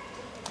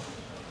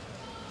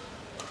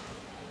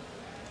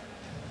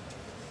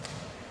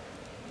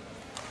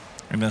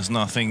 And there's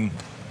nothing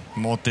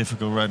more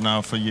difficult right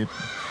now for Yip.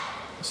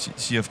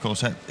 She of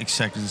course, had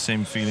exactly the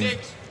same feeling.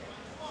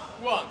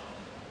 6-1.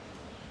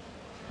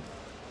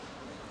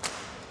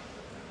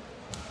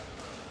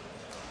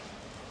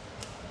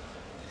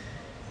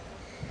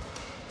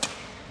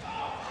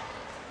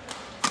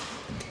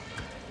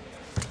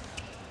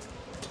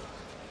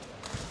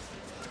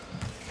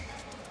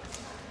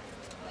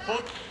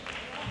 Foot.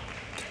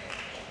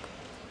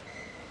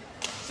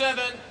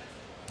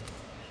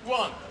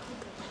 7-1.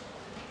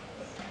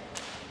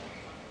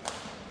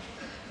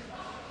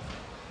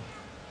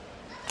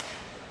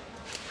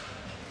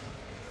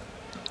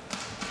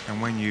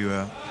 And when you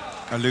are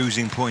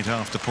losing point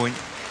after point,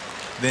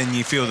 then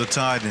you feel the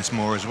tiredness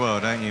more as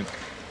well, don't you?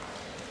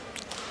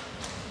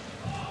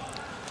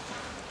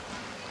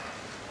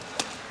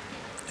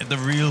 The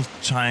real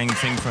trying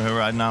thing for her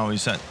right now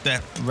is that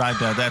right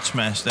there, that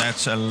smash,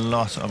 that's a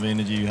lot of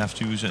energy you have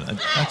to use it.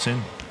 That's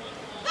in.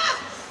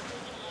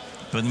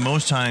 But the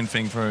most trying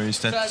thing for her is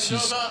that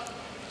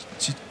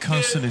she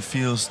constantly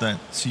feels that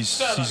she's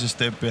a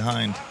step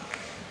behind.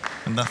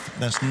 And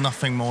there's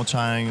nothing more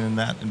trying than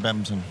that in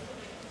badminton.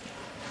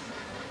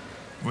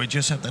 Where you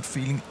just have that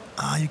feeling,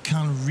 you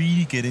can't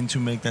really get in to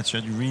make that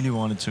shot you really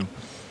wanted to.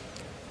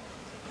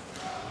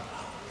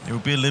 It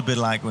would be a little bit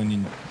like when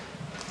you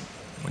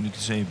could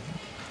say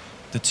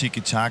the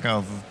tiki-taka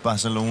of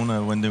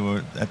Barcelona when they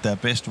were at their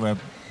best, where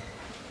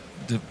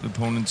the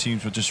opponent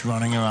teams were just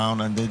running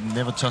around and they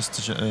never touched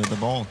the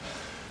ball.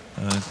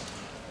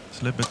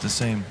 It's a little bit the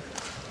same.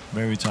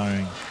 Very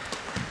tiring.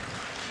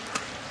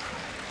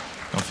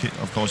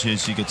 Of course, here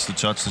she gets to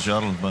touch the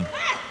shuttle, but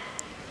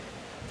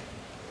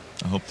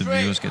I hope the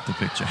viewers get the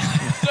picture.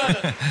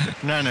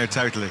 No,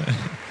 totally.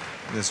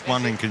 There's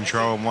one in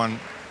control and one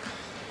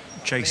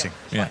chasing.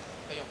 Yeah.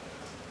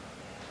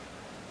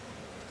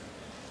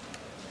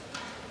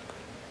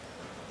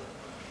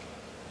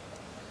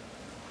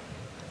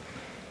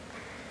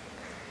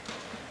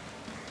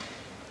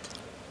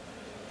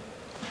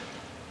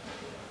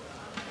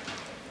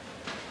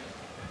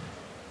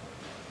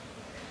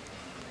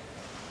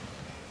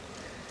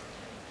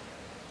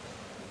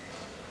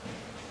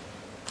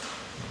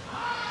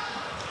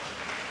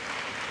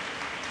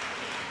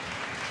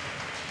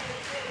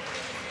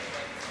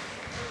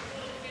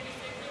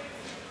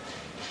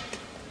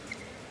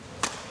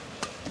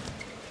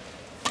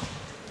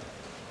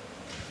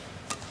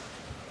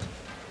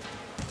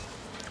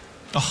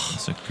 Oh,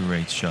 it's a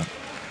great shot.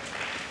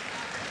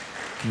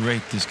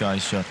 Great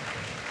disguise shot.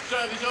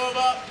 Service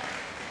over.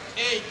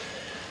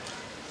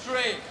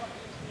 8-3.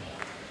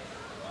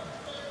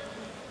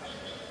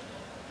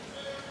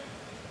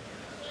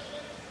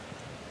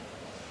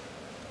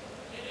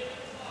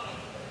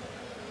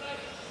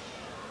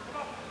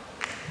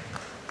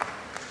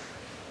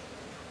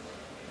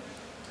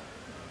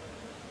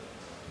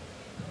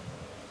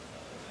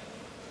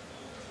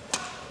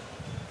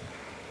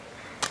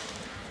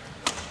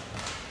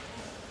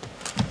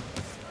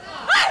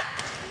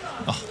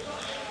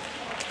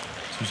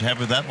 She's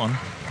happy with that one.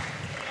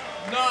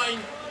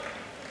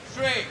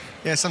 9-3.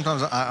 Yeah,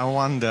 sometimes I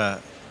wonder.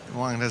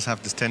 Wang does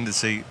have this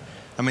tendency.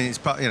 I mean, it's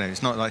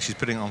it's not like she's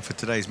putting it on for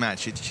today's match.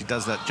 She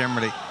does that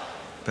generally,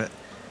 but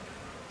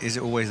is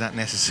it always that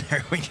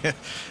necessary when you're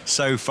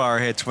so far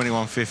ahead?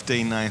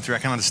 21-15, 9-3. I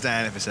can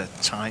understand if it's a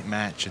tight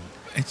match and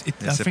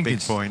it's a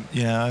big point.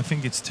 Yeah, I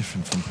think it's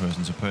different from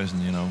person to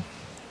person. You know,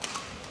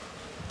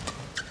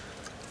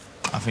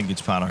 I think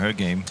it's part of her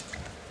game.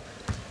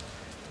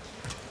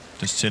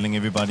 Just telling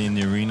everybody in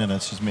the arena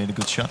that she's made a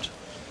good shot.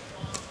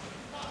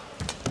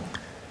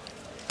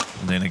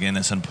 And then again,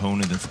 as an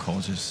opponent, of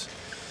course,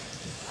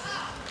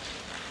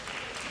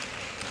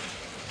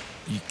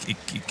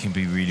 it can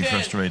be really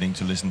frustrating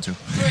to listen to.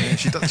 Yeah,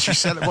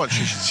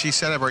 she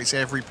celebrates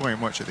every point.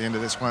 Watch at the end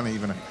of this one,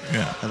 even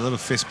a little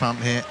fist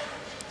pump here.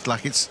 It's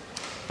like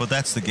But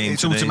that's the game.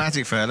 It's today.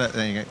 automatic for her. Look,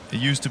 there you go. It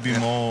used to be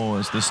more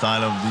as the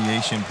style of the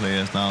Asian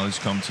players. Now it's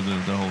come to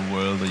the whole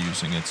world are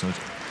using it. So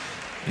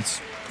it's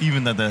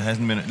even that there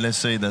hasn't been. Let's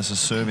say there's a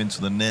serve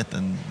into the net,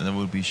 and there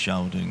will be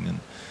shouting, and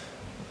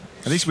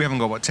At least we haven't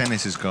got what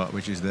tennis has got,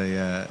 which is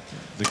the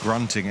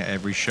grunting at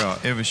every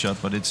shot. Every shot,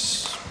 but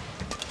it's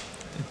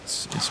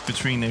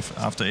between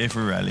after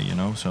every rally, you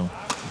know. So,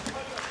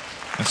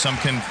 and some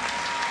can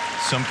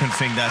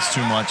think that's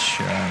too much.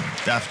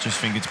 Daft just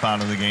think it's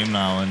part of the game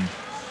now, and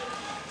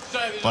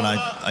but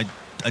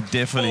I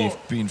definitely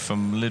have been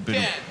from a little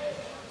bit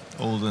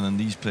older than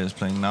these players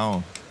playing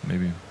now,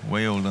 maybe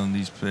way older than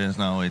these players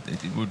now. It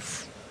would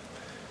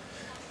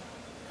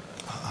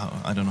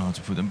I don't know how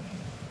to put them.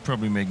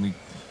 Probably make me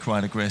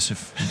quite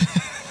aggressive.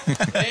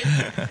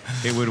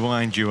 It would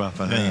wind you up,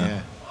 I think.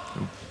 Yeah. It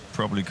would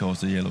probably cause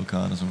the yellow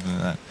card or something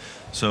like that.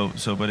 So,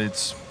 but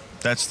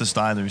that's the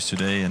style there is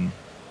today, and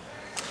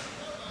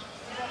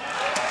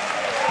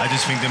I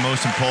just think the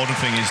most important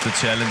thing is the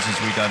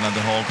challenges we got on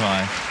the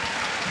Hawkeye,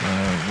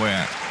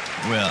 where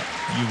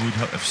you would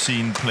have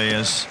seen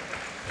players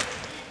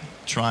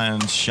try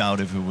and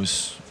shout if it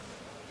was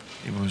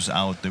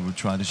out. They would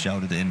try to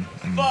shout it in,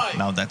 and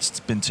now that's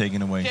been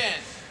taken away.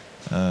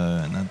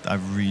 And I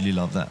really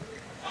love that.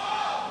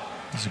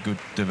 It's a good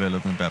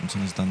development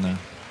badminton has done there.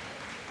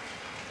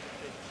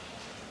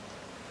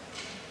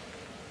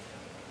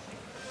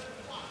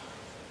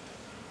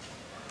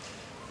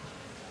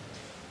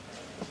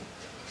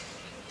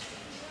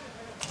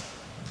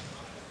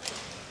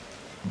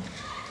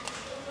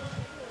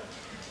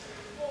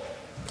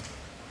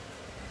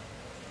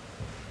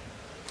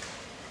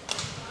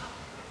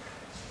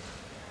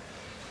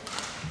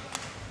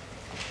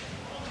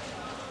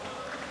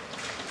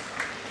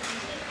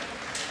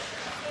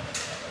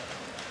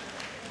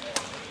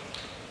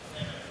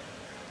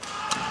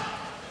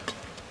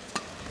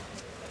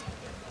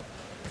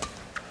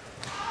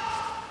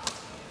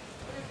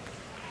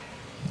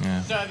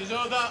 Service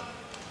over.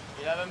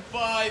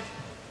 11-5.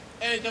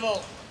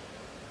 Interval.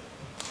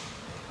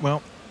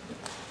 Well,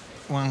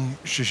 Wang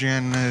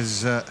Shixian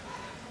has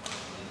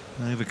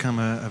overcome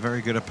a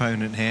very good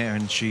opponent here,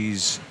 and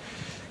she's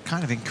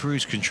kind of in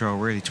cruise control,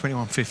 really.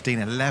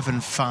 21-15,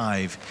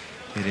 11-5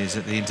 it is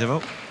at the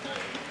interval.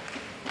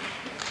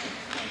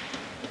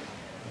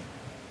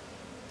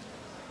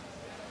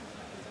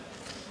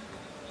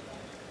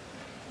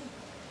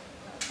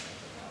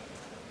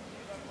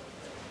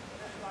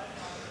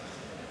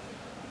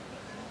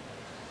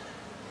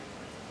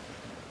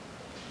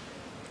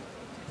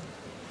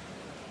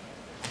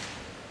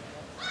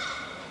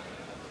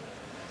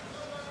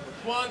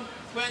 One,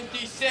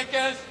 20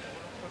 seconds.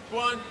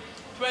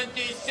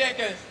 20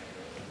 seconds.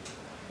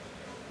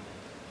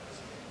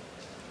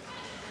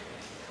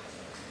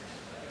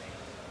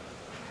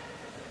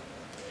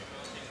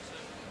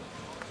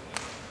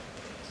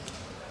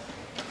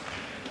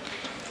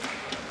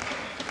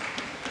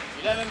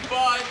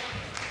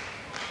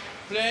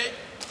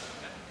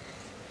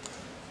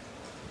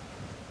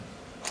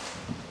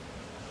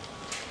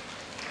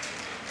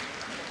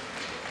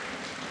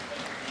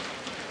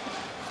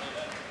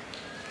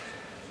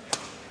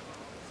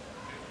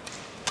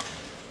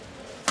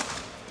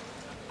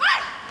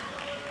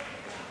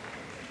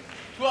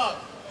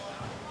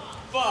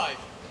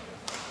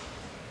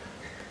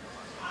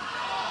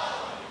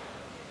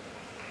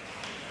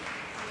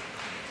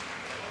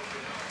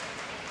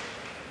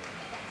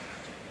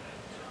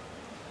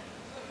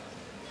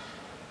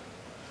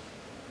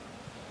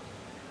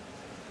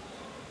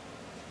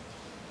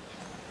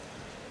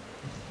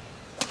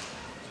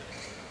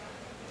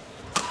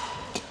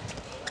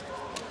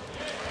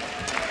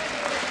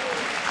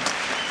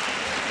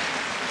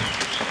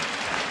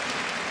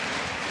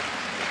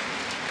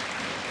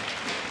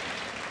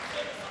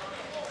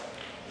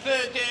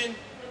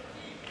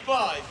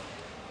 Play.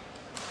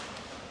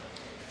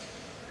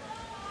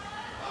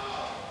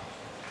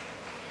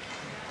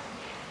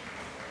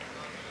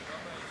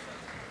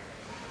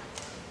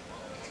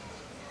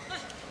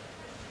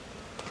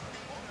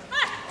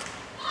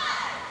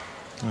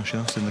 Well, she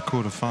lost in the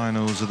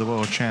quarterfinals of the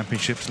World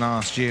Championships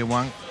last year,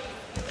 Wang,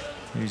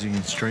 losing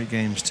in straight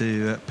games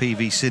to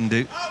PV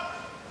Sindhu.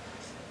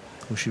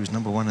 Of course, she was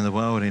 #1 in the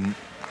world in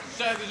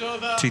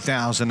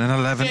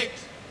 2011.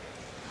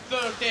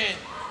 6-13.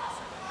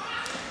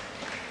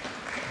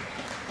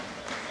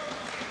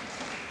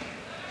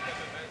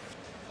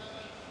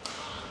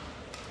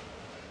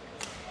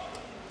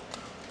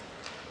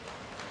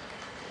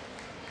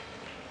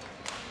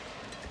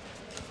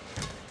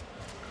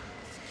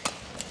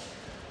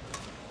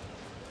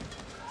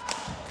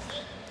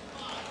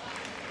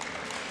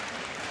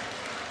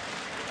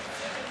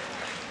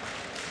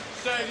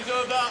 Service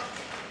over.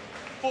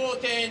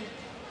 14-6.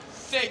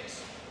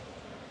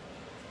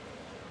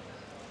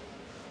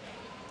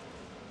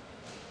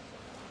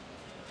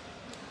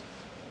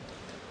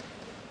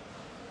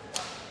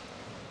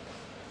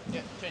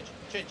 Yeah,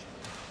 change.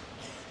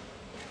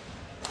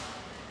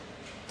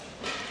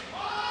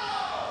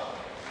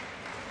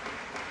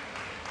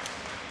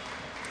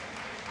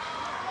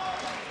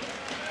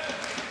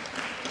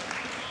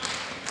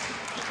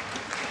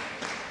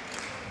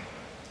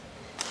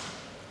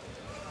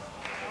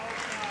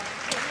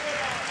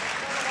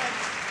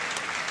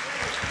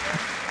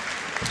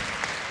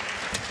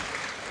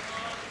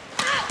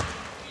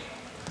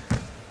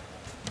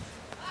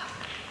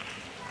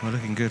 Well,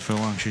 looking good for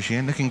Wang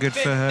Shixian. Looking good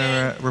for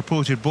her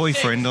reported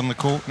boyfriend on the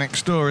court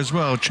next door as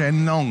well,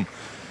 Chen Long.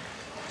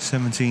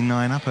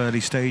 17-9 up early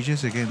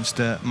stages against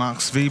Mark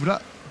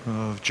Zwiebler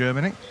of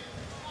Germany.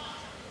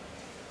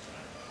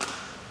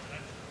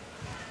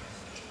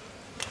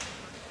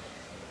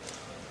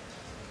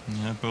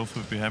 Yeah, both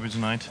would be happy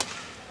tonight.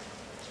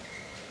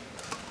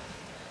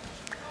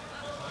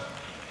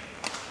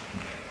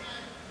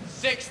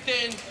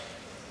 Sixteen,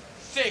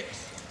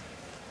 6.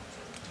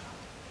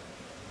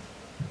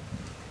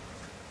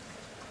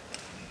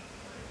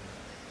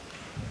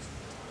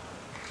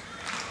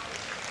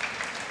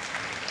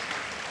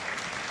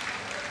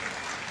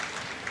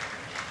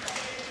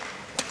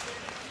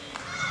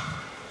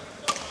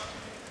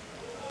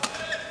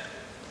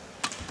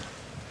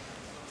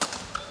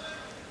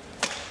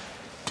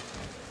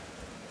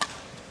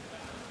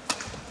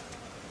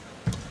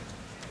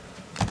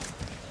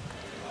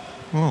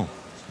 Whoa,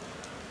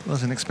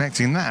 wasn't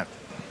expecting that.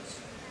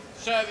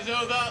 Service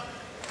over.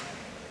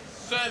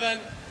 7,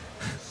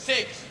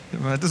 6.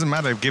 Well, it doesn't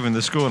matter given the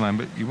scoreline,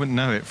 but you wouldn't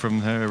know it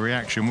from her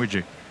reaction, would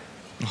you?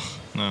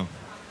 No.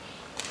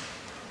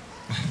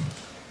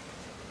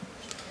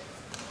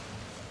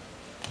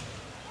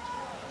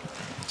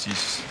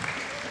 Jesus.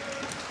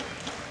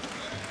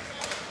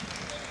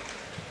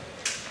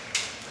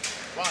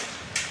 1.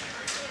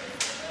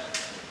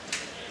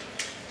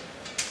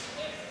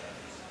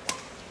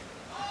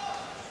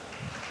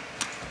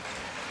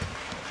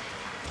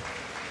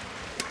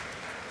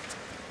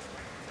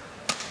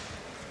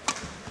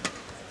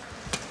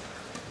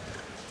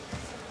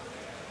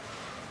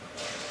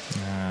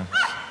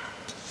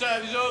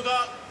 Service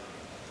over.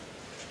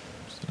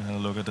 Still had a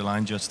look at the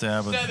line judge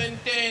there, but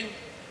 17,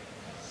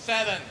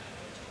 7.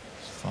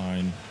 it's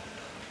fine.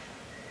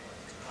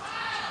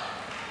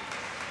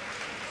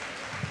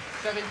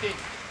 17.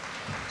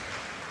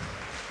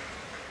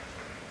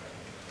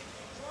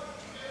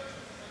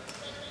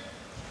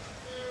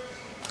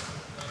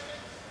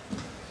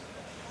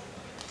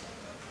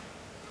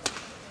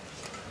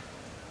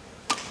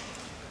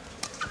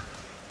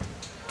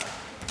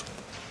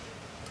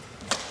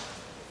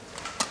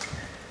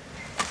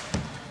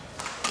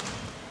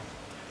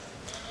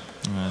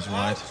 That's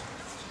right.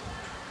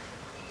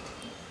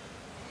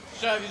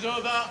 Service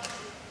over.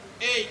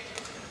 8,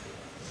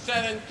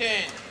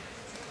 17.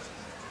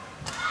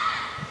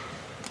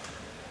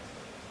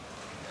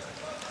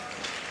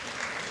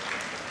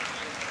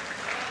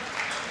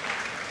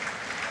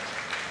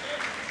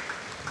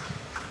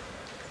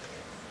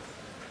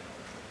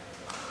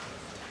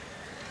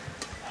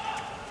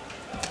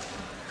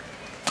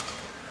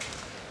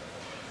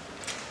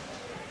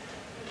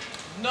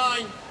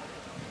 Nine,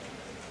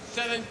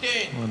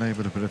 17. Well,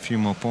 able to put a few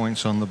more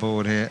points on the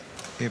board here,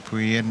 Yip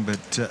Pui Yin,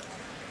 but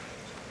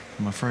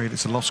I'm afraid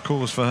it's a lost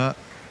cause for her.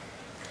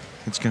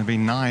 It's going to be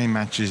 9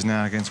 matches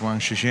now against Wang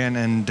Shixian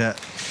and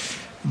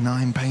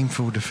 9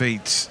 painful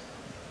defeats.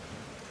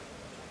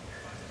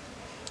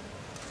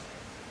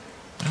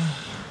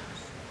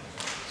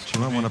 She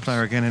won't want to play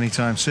her again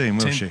anytime soon,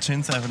 will she?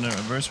 10th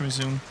anniversary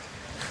soon.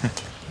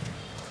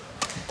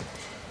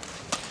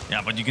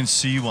 Yeah, but you can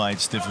see why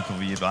it's difficult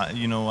for you. But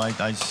you know, Wang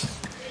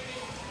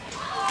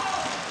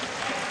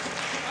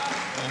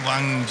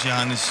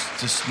Shixian is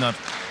just not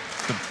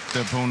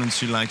the opponent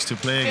she likes to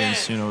play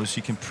against. You know,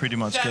 she can pretty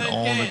much get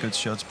all the good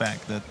shots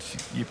back that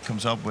Yip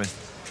comes up with.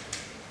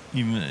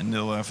 Even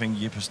though I think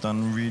Yip has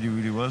done really,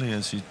 really well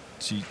here, she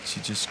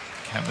just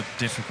have a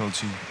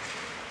difficulty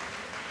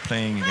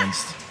playing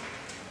against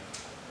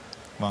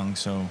Wang.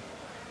 So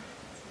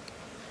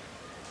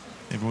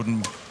it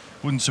wouldn't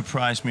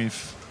surprise me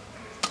if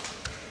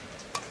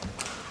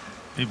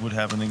it would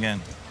happen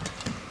again.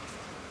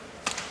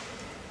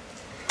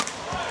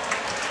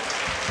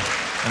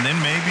 And then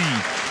maybe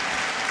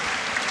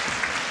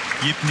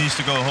Yip needs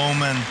to go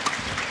home and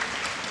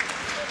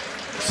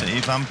say,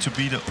 if I'm to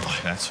beat oh,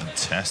 that's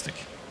fantastic.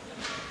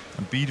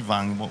 And beat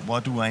Wang,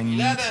 what do I need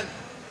 11,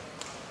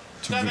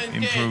 to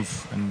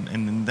improve? And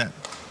in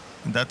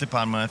that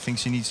department, I think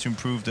she needs to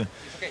improve the,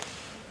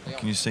 what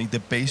can you say,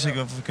 the basic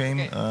of the game,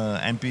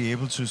 and be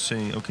able to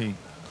say, okay,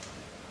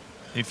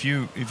 if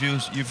you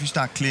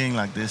start clearing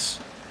like this,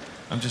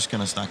 I'm just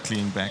gonna start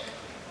clearing back,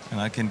 and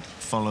I can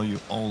follow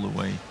you all the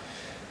way.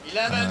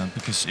 11,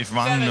 Because if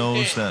Wang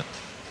knows 17. that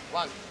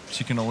 1.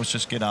 she can always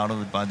just get out of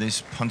it by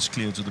this punch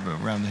clear to the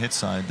around the head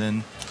side,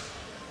 then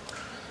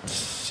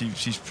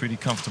she's pretty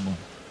comfortable.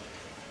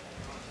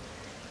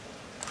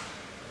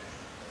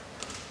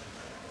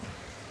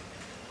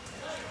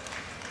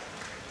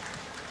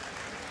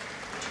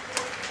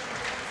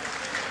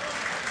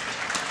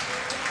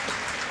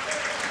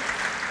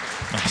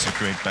 That's a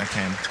great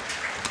backhand.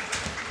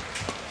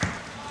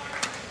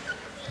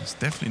 It's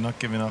definitely not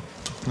giving up.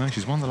 No,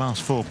 she's won the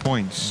last 4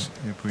 points,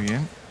 Yip Pui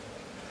Yin.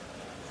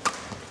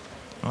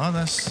 Oh,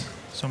 that's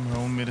some of her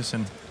own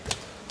medicine.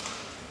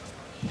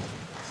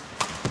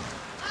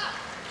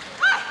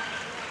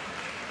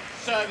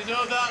 Service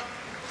over.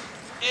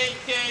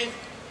 18,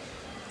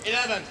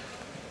 11.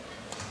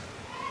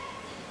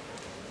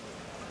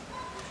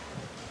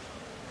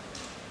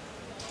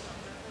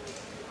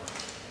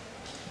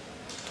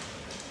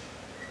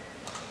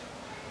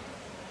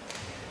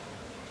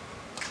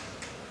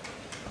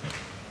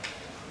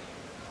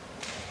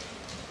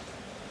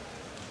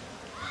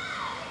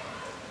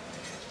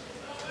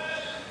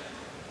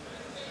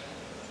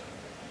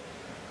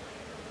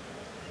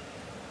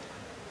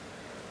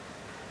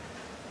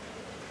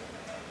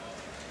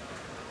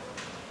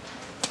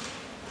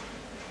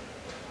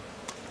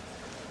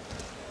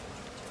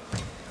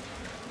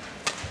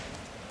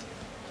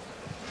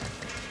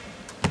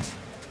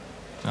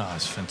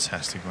 That's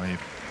fantastic, right?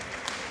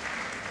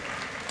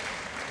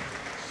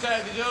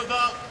 Service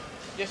over.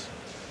 Yes.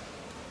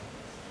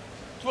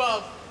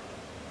 12,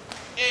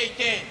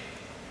 18.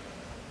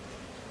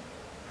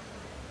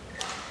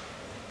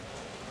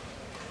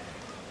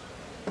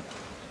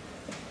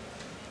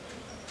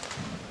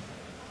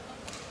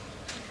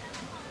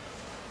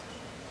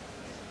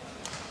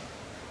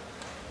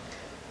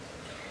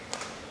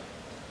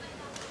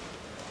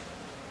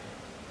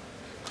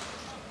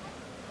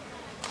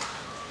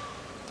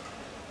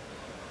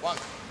 One.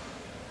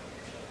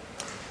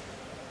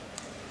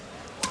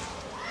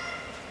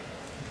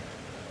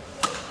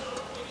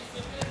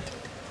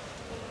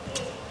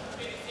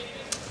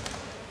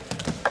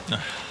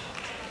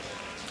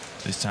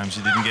 This time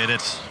she didn't get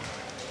it.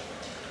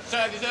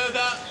 Service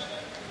over.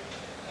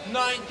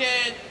 19,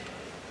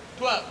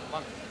 12.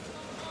 One.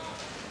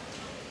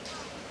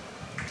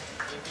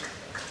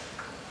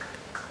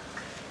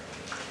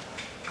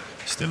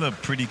 Still a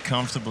pretty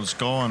comfortable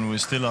score, and we're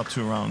still up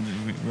to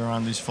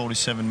around these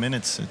 47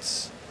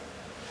 minutes.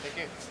 Thank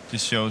you.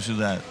 Just shows you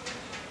that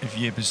if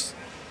Yip is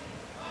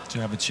to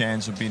have a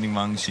chance of beating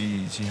Wang,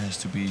 she has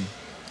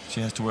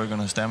to work on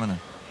her stamina.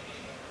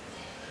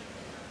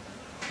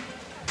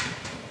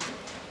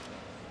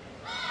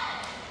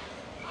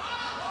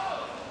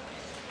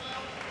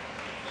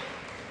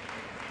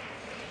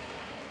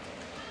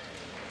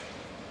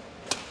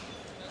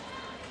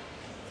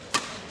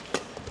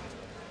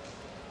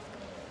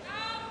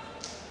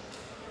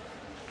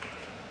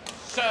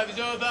 Service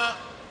over.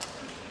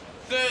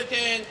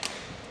 13,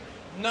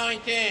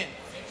 19.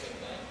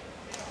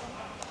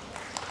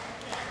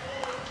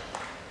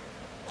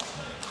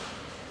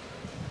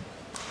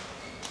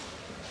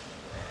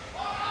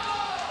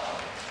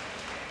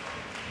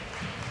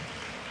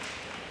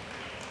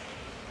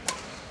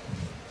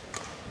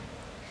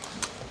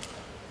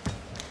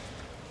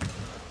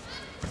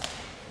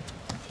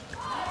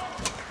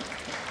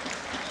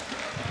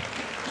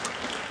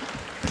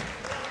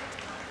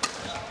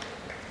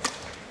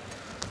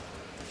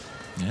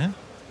 Yeah.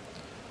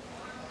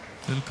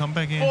 Little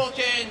comeback here.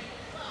 14,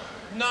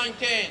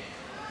 19.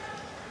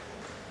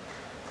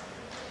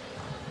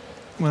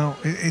 Well,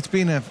 it's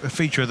been a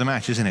feature of the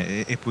match, isn't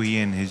it? Yip Pui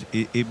Yin,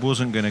 it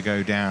wasn't going to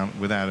go down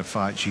without a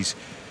fight.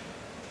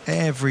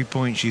 Every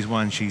point she's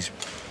won, she's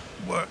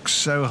worked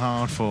so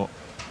hard for.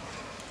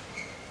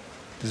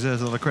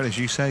 Deserves a lot of credit, as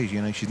you say.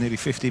 You know, she's nearly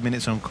 50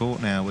 minutes on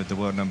court now with the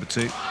world number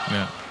 2.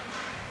 Yeah.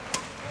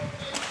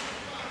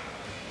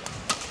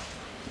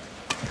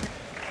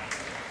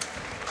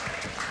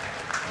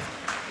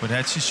 But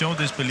had she showed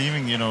this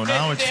believing, you know,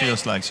 now it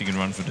feels like she can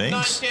run for days.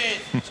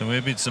 19. So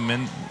maybe it's a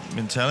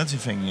mentality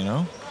thing, you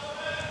know.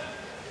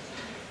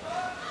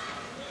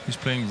 He's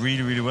playing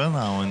really, really well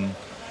now, and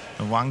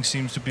Wang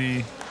seems to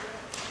be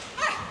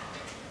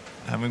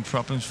having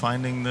problems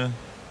finding the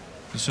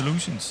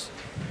solutions.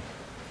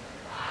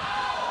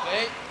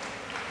 Okay.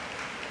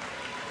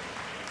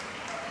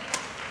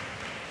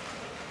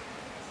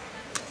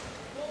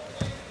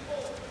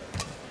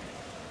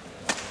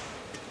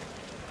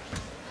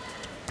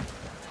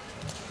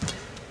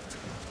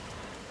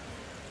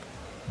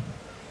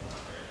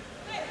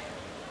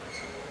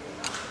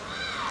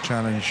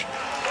 Challenge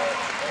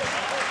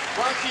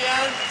Wang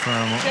Shixian.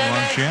 from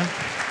Wang Shixian.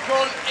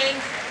 Call in.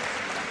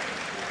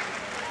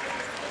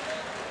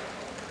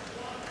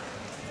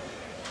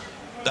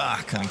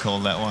 I can't call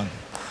that one.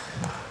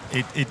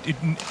 It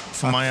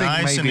for I my think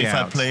eyes, and maybe if I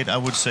out. played, I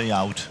would say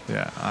out.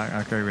 Yeah,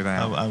 I go with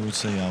that. I would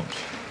say out.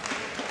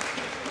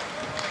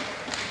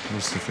 Of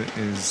course, if it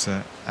is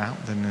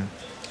out, then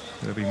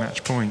there'll be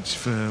match points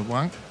for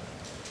Wang.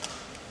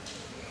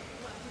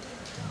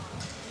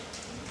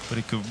 But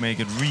it could make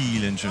it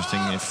real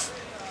interesting if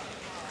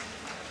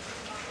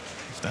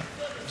that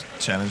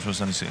challenge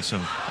was unsuccessful.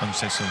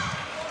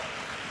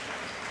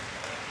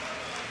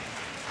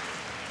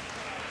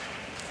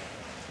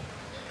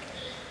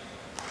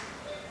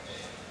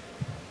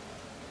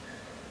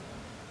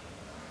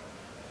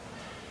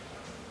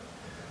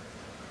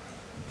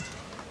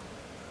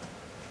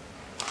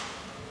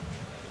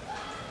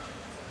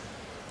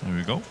 There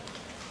we go.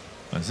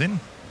 That's in.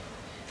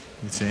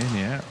 It's in,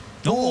 yeah.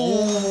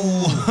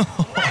 Oh!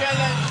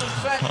 Challenge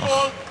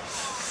successful.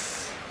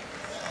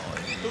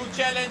 2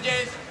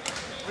 challenges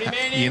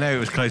remaining. You know it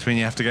was close when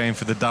you have to go in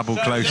for the double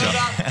Service close-up.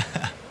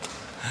 over.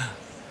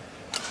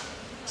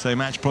 So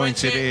match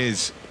points it 20.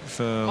 is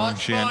for Wang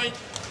Match Shixian. point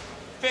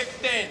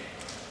 15.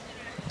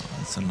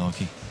 That's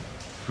unlucky.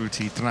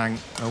 Fruti Trang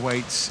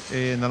awaits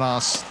in the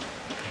last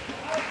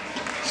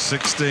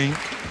 16.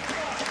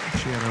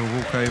 She had a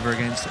walkover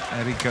against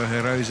Eriko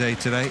Hirose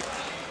today.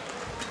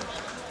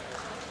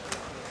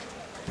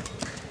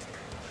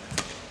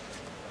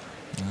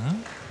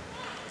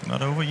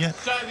 Not over yet.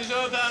 Service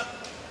over.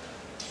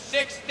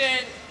 16,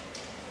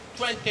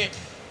 20.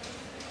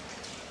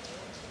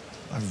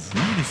 I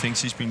really think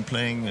she's been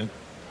playing a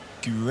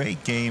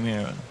great game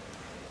here,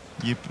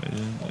 Yip,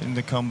 in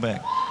the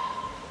comeback.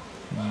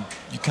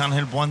 You can't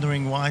help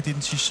wondering why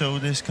didn't she show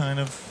this kind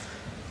of,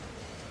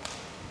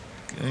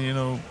 you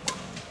know,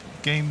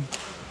 game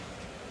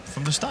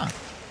from the start.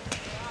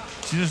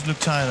 She doesn't look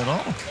tired at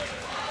all.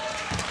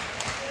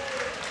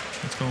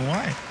 Let's go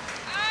wide.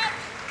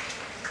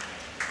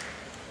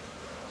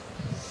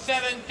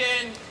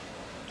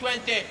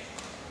 17-20.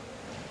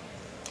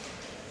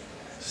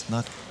 It's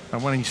not.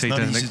 And when you see It's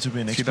not doesn't easy to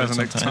be an she expert doesn't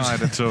look sometimes.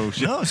 tired at all.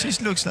 No, she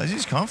looks like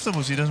she's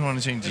comfortable. She doesn't want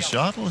to change the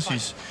shuttle.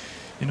 She's,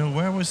 you know,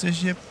 where was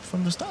this Yip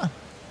from the start?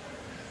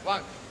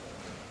 1.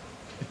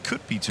 It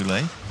could be too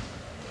late.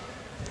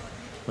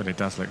 But it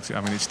does look.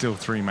 I mean, it's still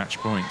 3 match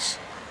points.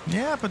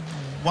 Yeah, but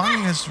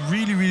Wang has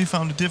really, really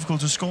found it difficult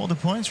to score the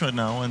points right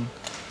now, and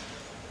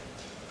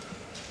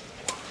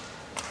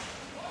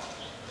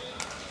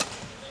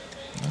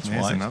that's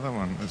There's wide. another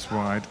one that's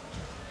wide.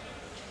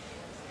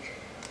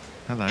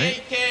 Hello.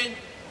 18-20.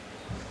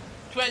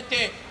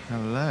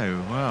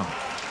 Hello. Well.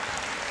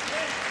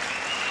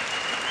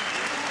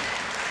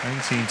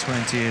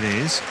 18-20 it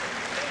is.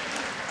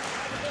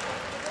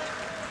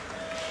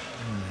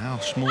 And how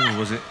small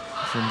was it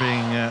from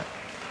being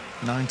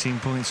 19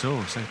 points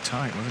all? So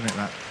tight, wasn't it,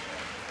 that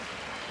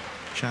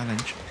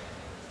challenge?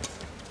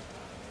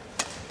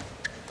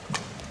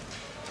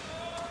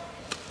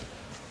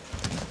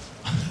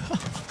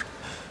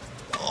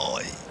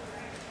 Oi.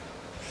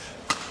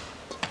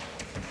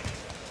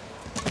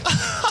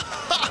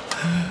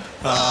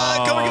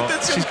 Come on, get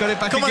that. She's got it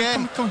back Come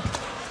again. on, come on.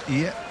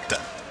 Yeah.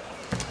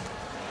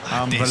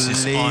 This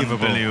is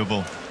Unbelievable.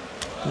 unbelievable.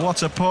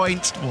 What a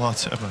point.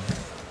 Whatever.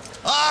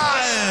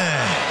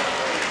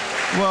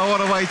 Ah! Well,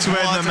 what a way to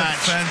end the match.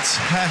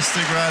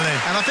 Fantastic rally.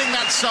 And I think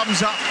that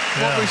sums up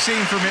what Yeah. we've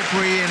seen from Yip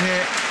Pui Yin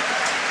here.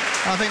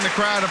 I think the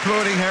crowd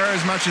applauding her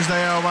as much as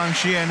they are Wang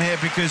Shixian here,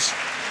 because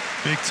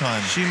Big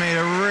time. she made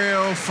a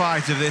real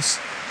fight of this.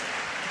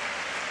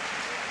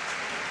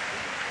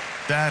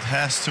 That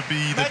has to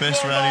be the Match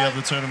best ball rally by of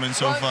the tournament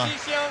so Wang far.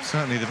 Shixian.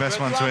 Certainly the best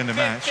one to end the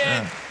match. 21-15,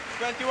 Yeah.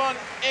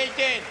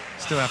 21-18.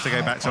 Still have to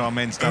go back to our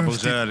men's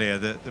doubles earlier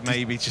that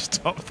maybe just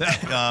stopped there.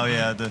 Oh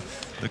yeah, the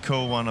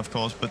co one of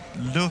course, but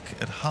look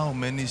at how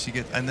many she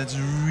gets, and that's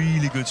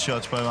really good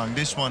shots by Wang.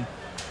 This one,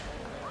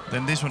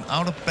 then this one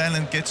out of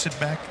balance, gets it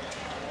back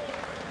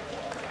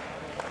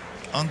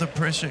under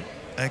pressure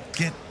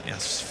again.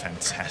 Yes,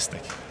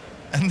 fantastic.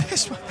 And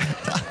this one,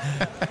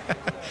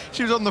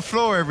 She was on the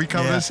floor every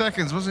couple Yeah. of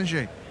seconds, wasn't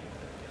she?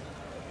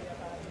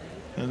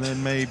 And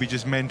then maybe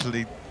just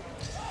mentally.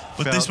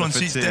 but felt this the one,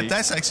 fatigue.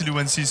 that's actually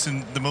when she's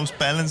in the most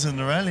balance in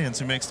the rally, and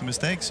she makes the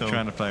mistake. So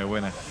Trying to play a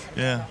winner.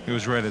 yeah, It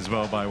was read as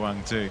well by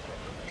Wang too.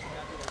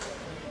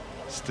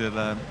 Still,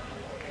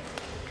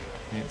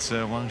 it's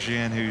Wang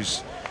Shixian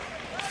who's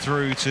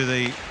through to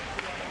the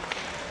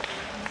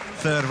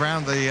third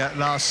round, the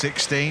last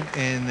 16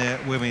 in the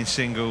women's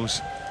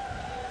singles.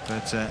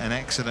 But an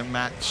excellent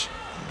match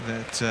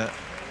that,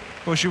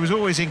 well, she was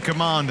always in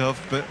command of,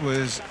 but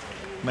was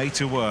made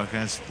to work,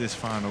 as this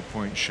final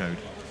point showed.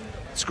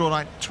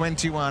 Scoreline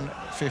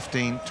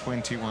 21-15,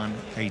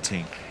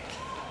 21-18.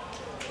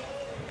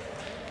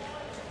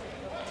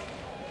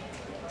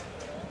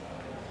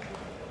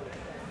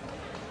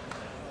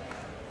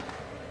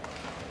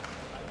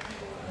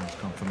 There's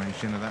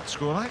confirmation of that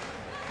scoreline.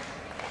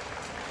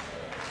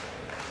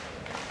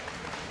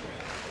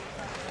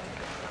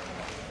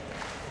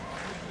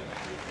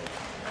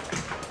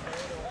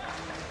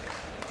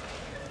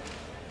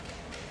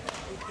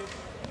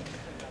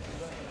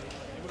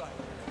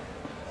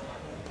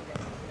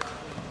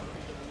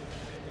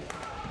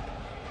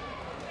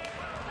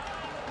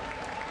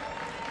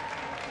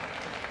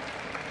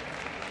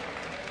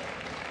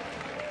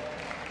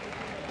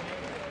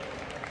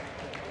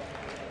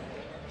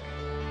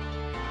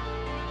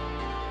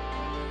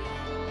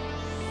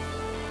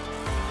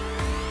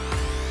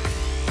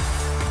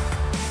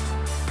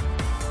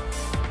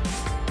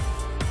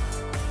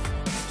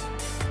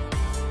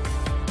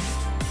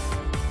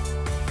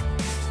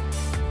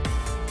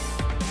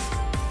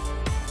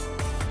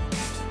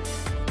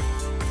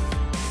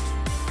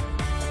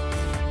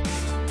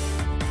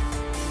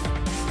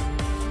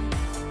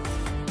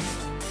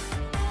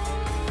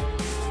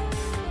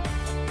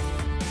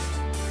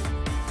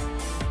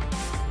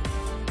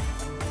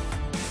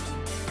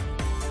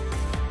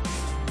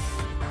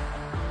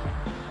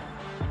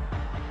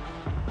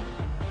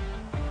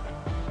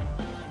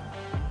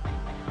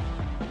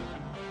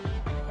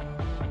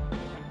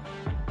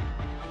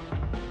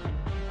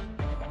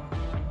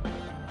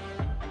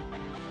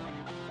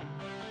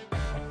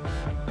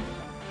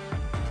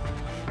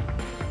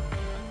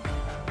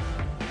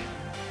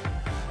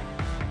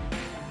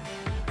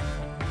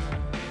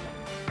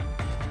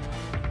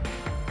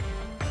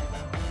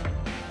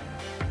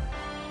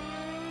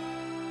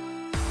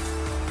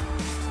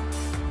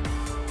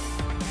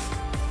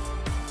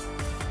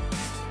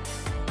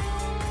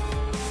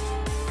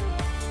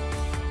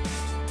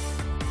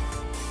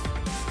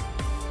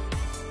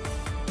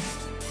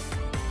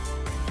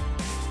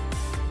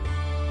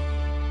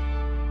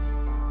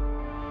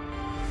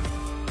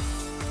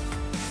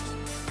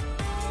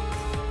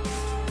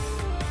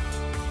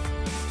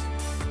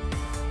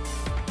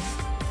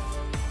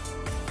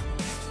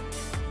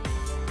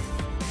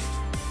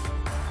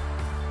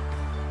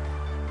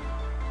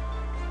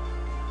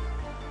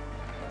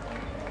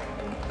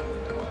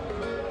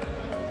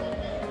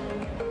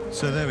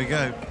 So there we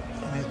go.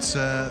 It's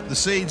the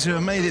seeds who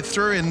have made it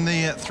through in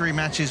the 3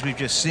 matches we've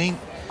just seen.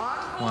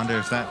 Wonder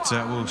if that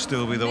will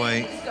still be the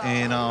way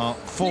in our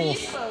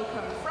 4th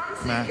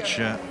match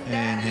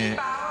in here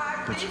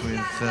between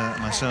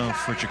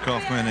myself, Richard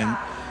Kaufman, and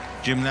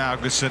Jim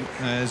Laugerson,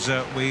 as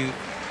we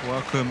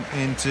welcome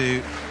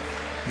into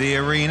the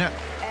arena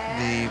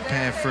the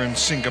pair from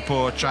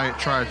Singapore, Chai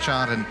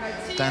Chad and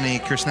Danny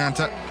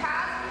Krishnanta.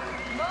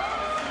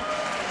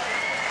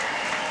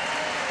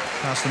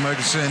 Pastor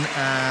Mogerson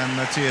and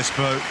Matthias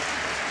Bo.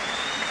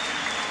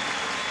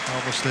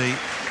 Obviously,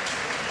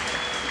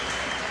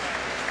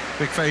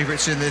 big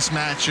favourites in this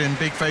match and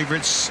big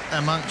favourites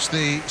amongst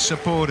the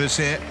supporters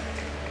here.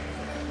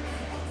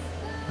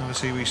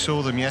 Obviously, we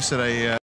saw them yesterday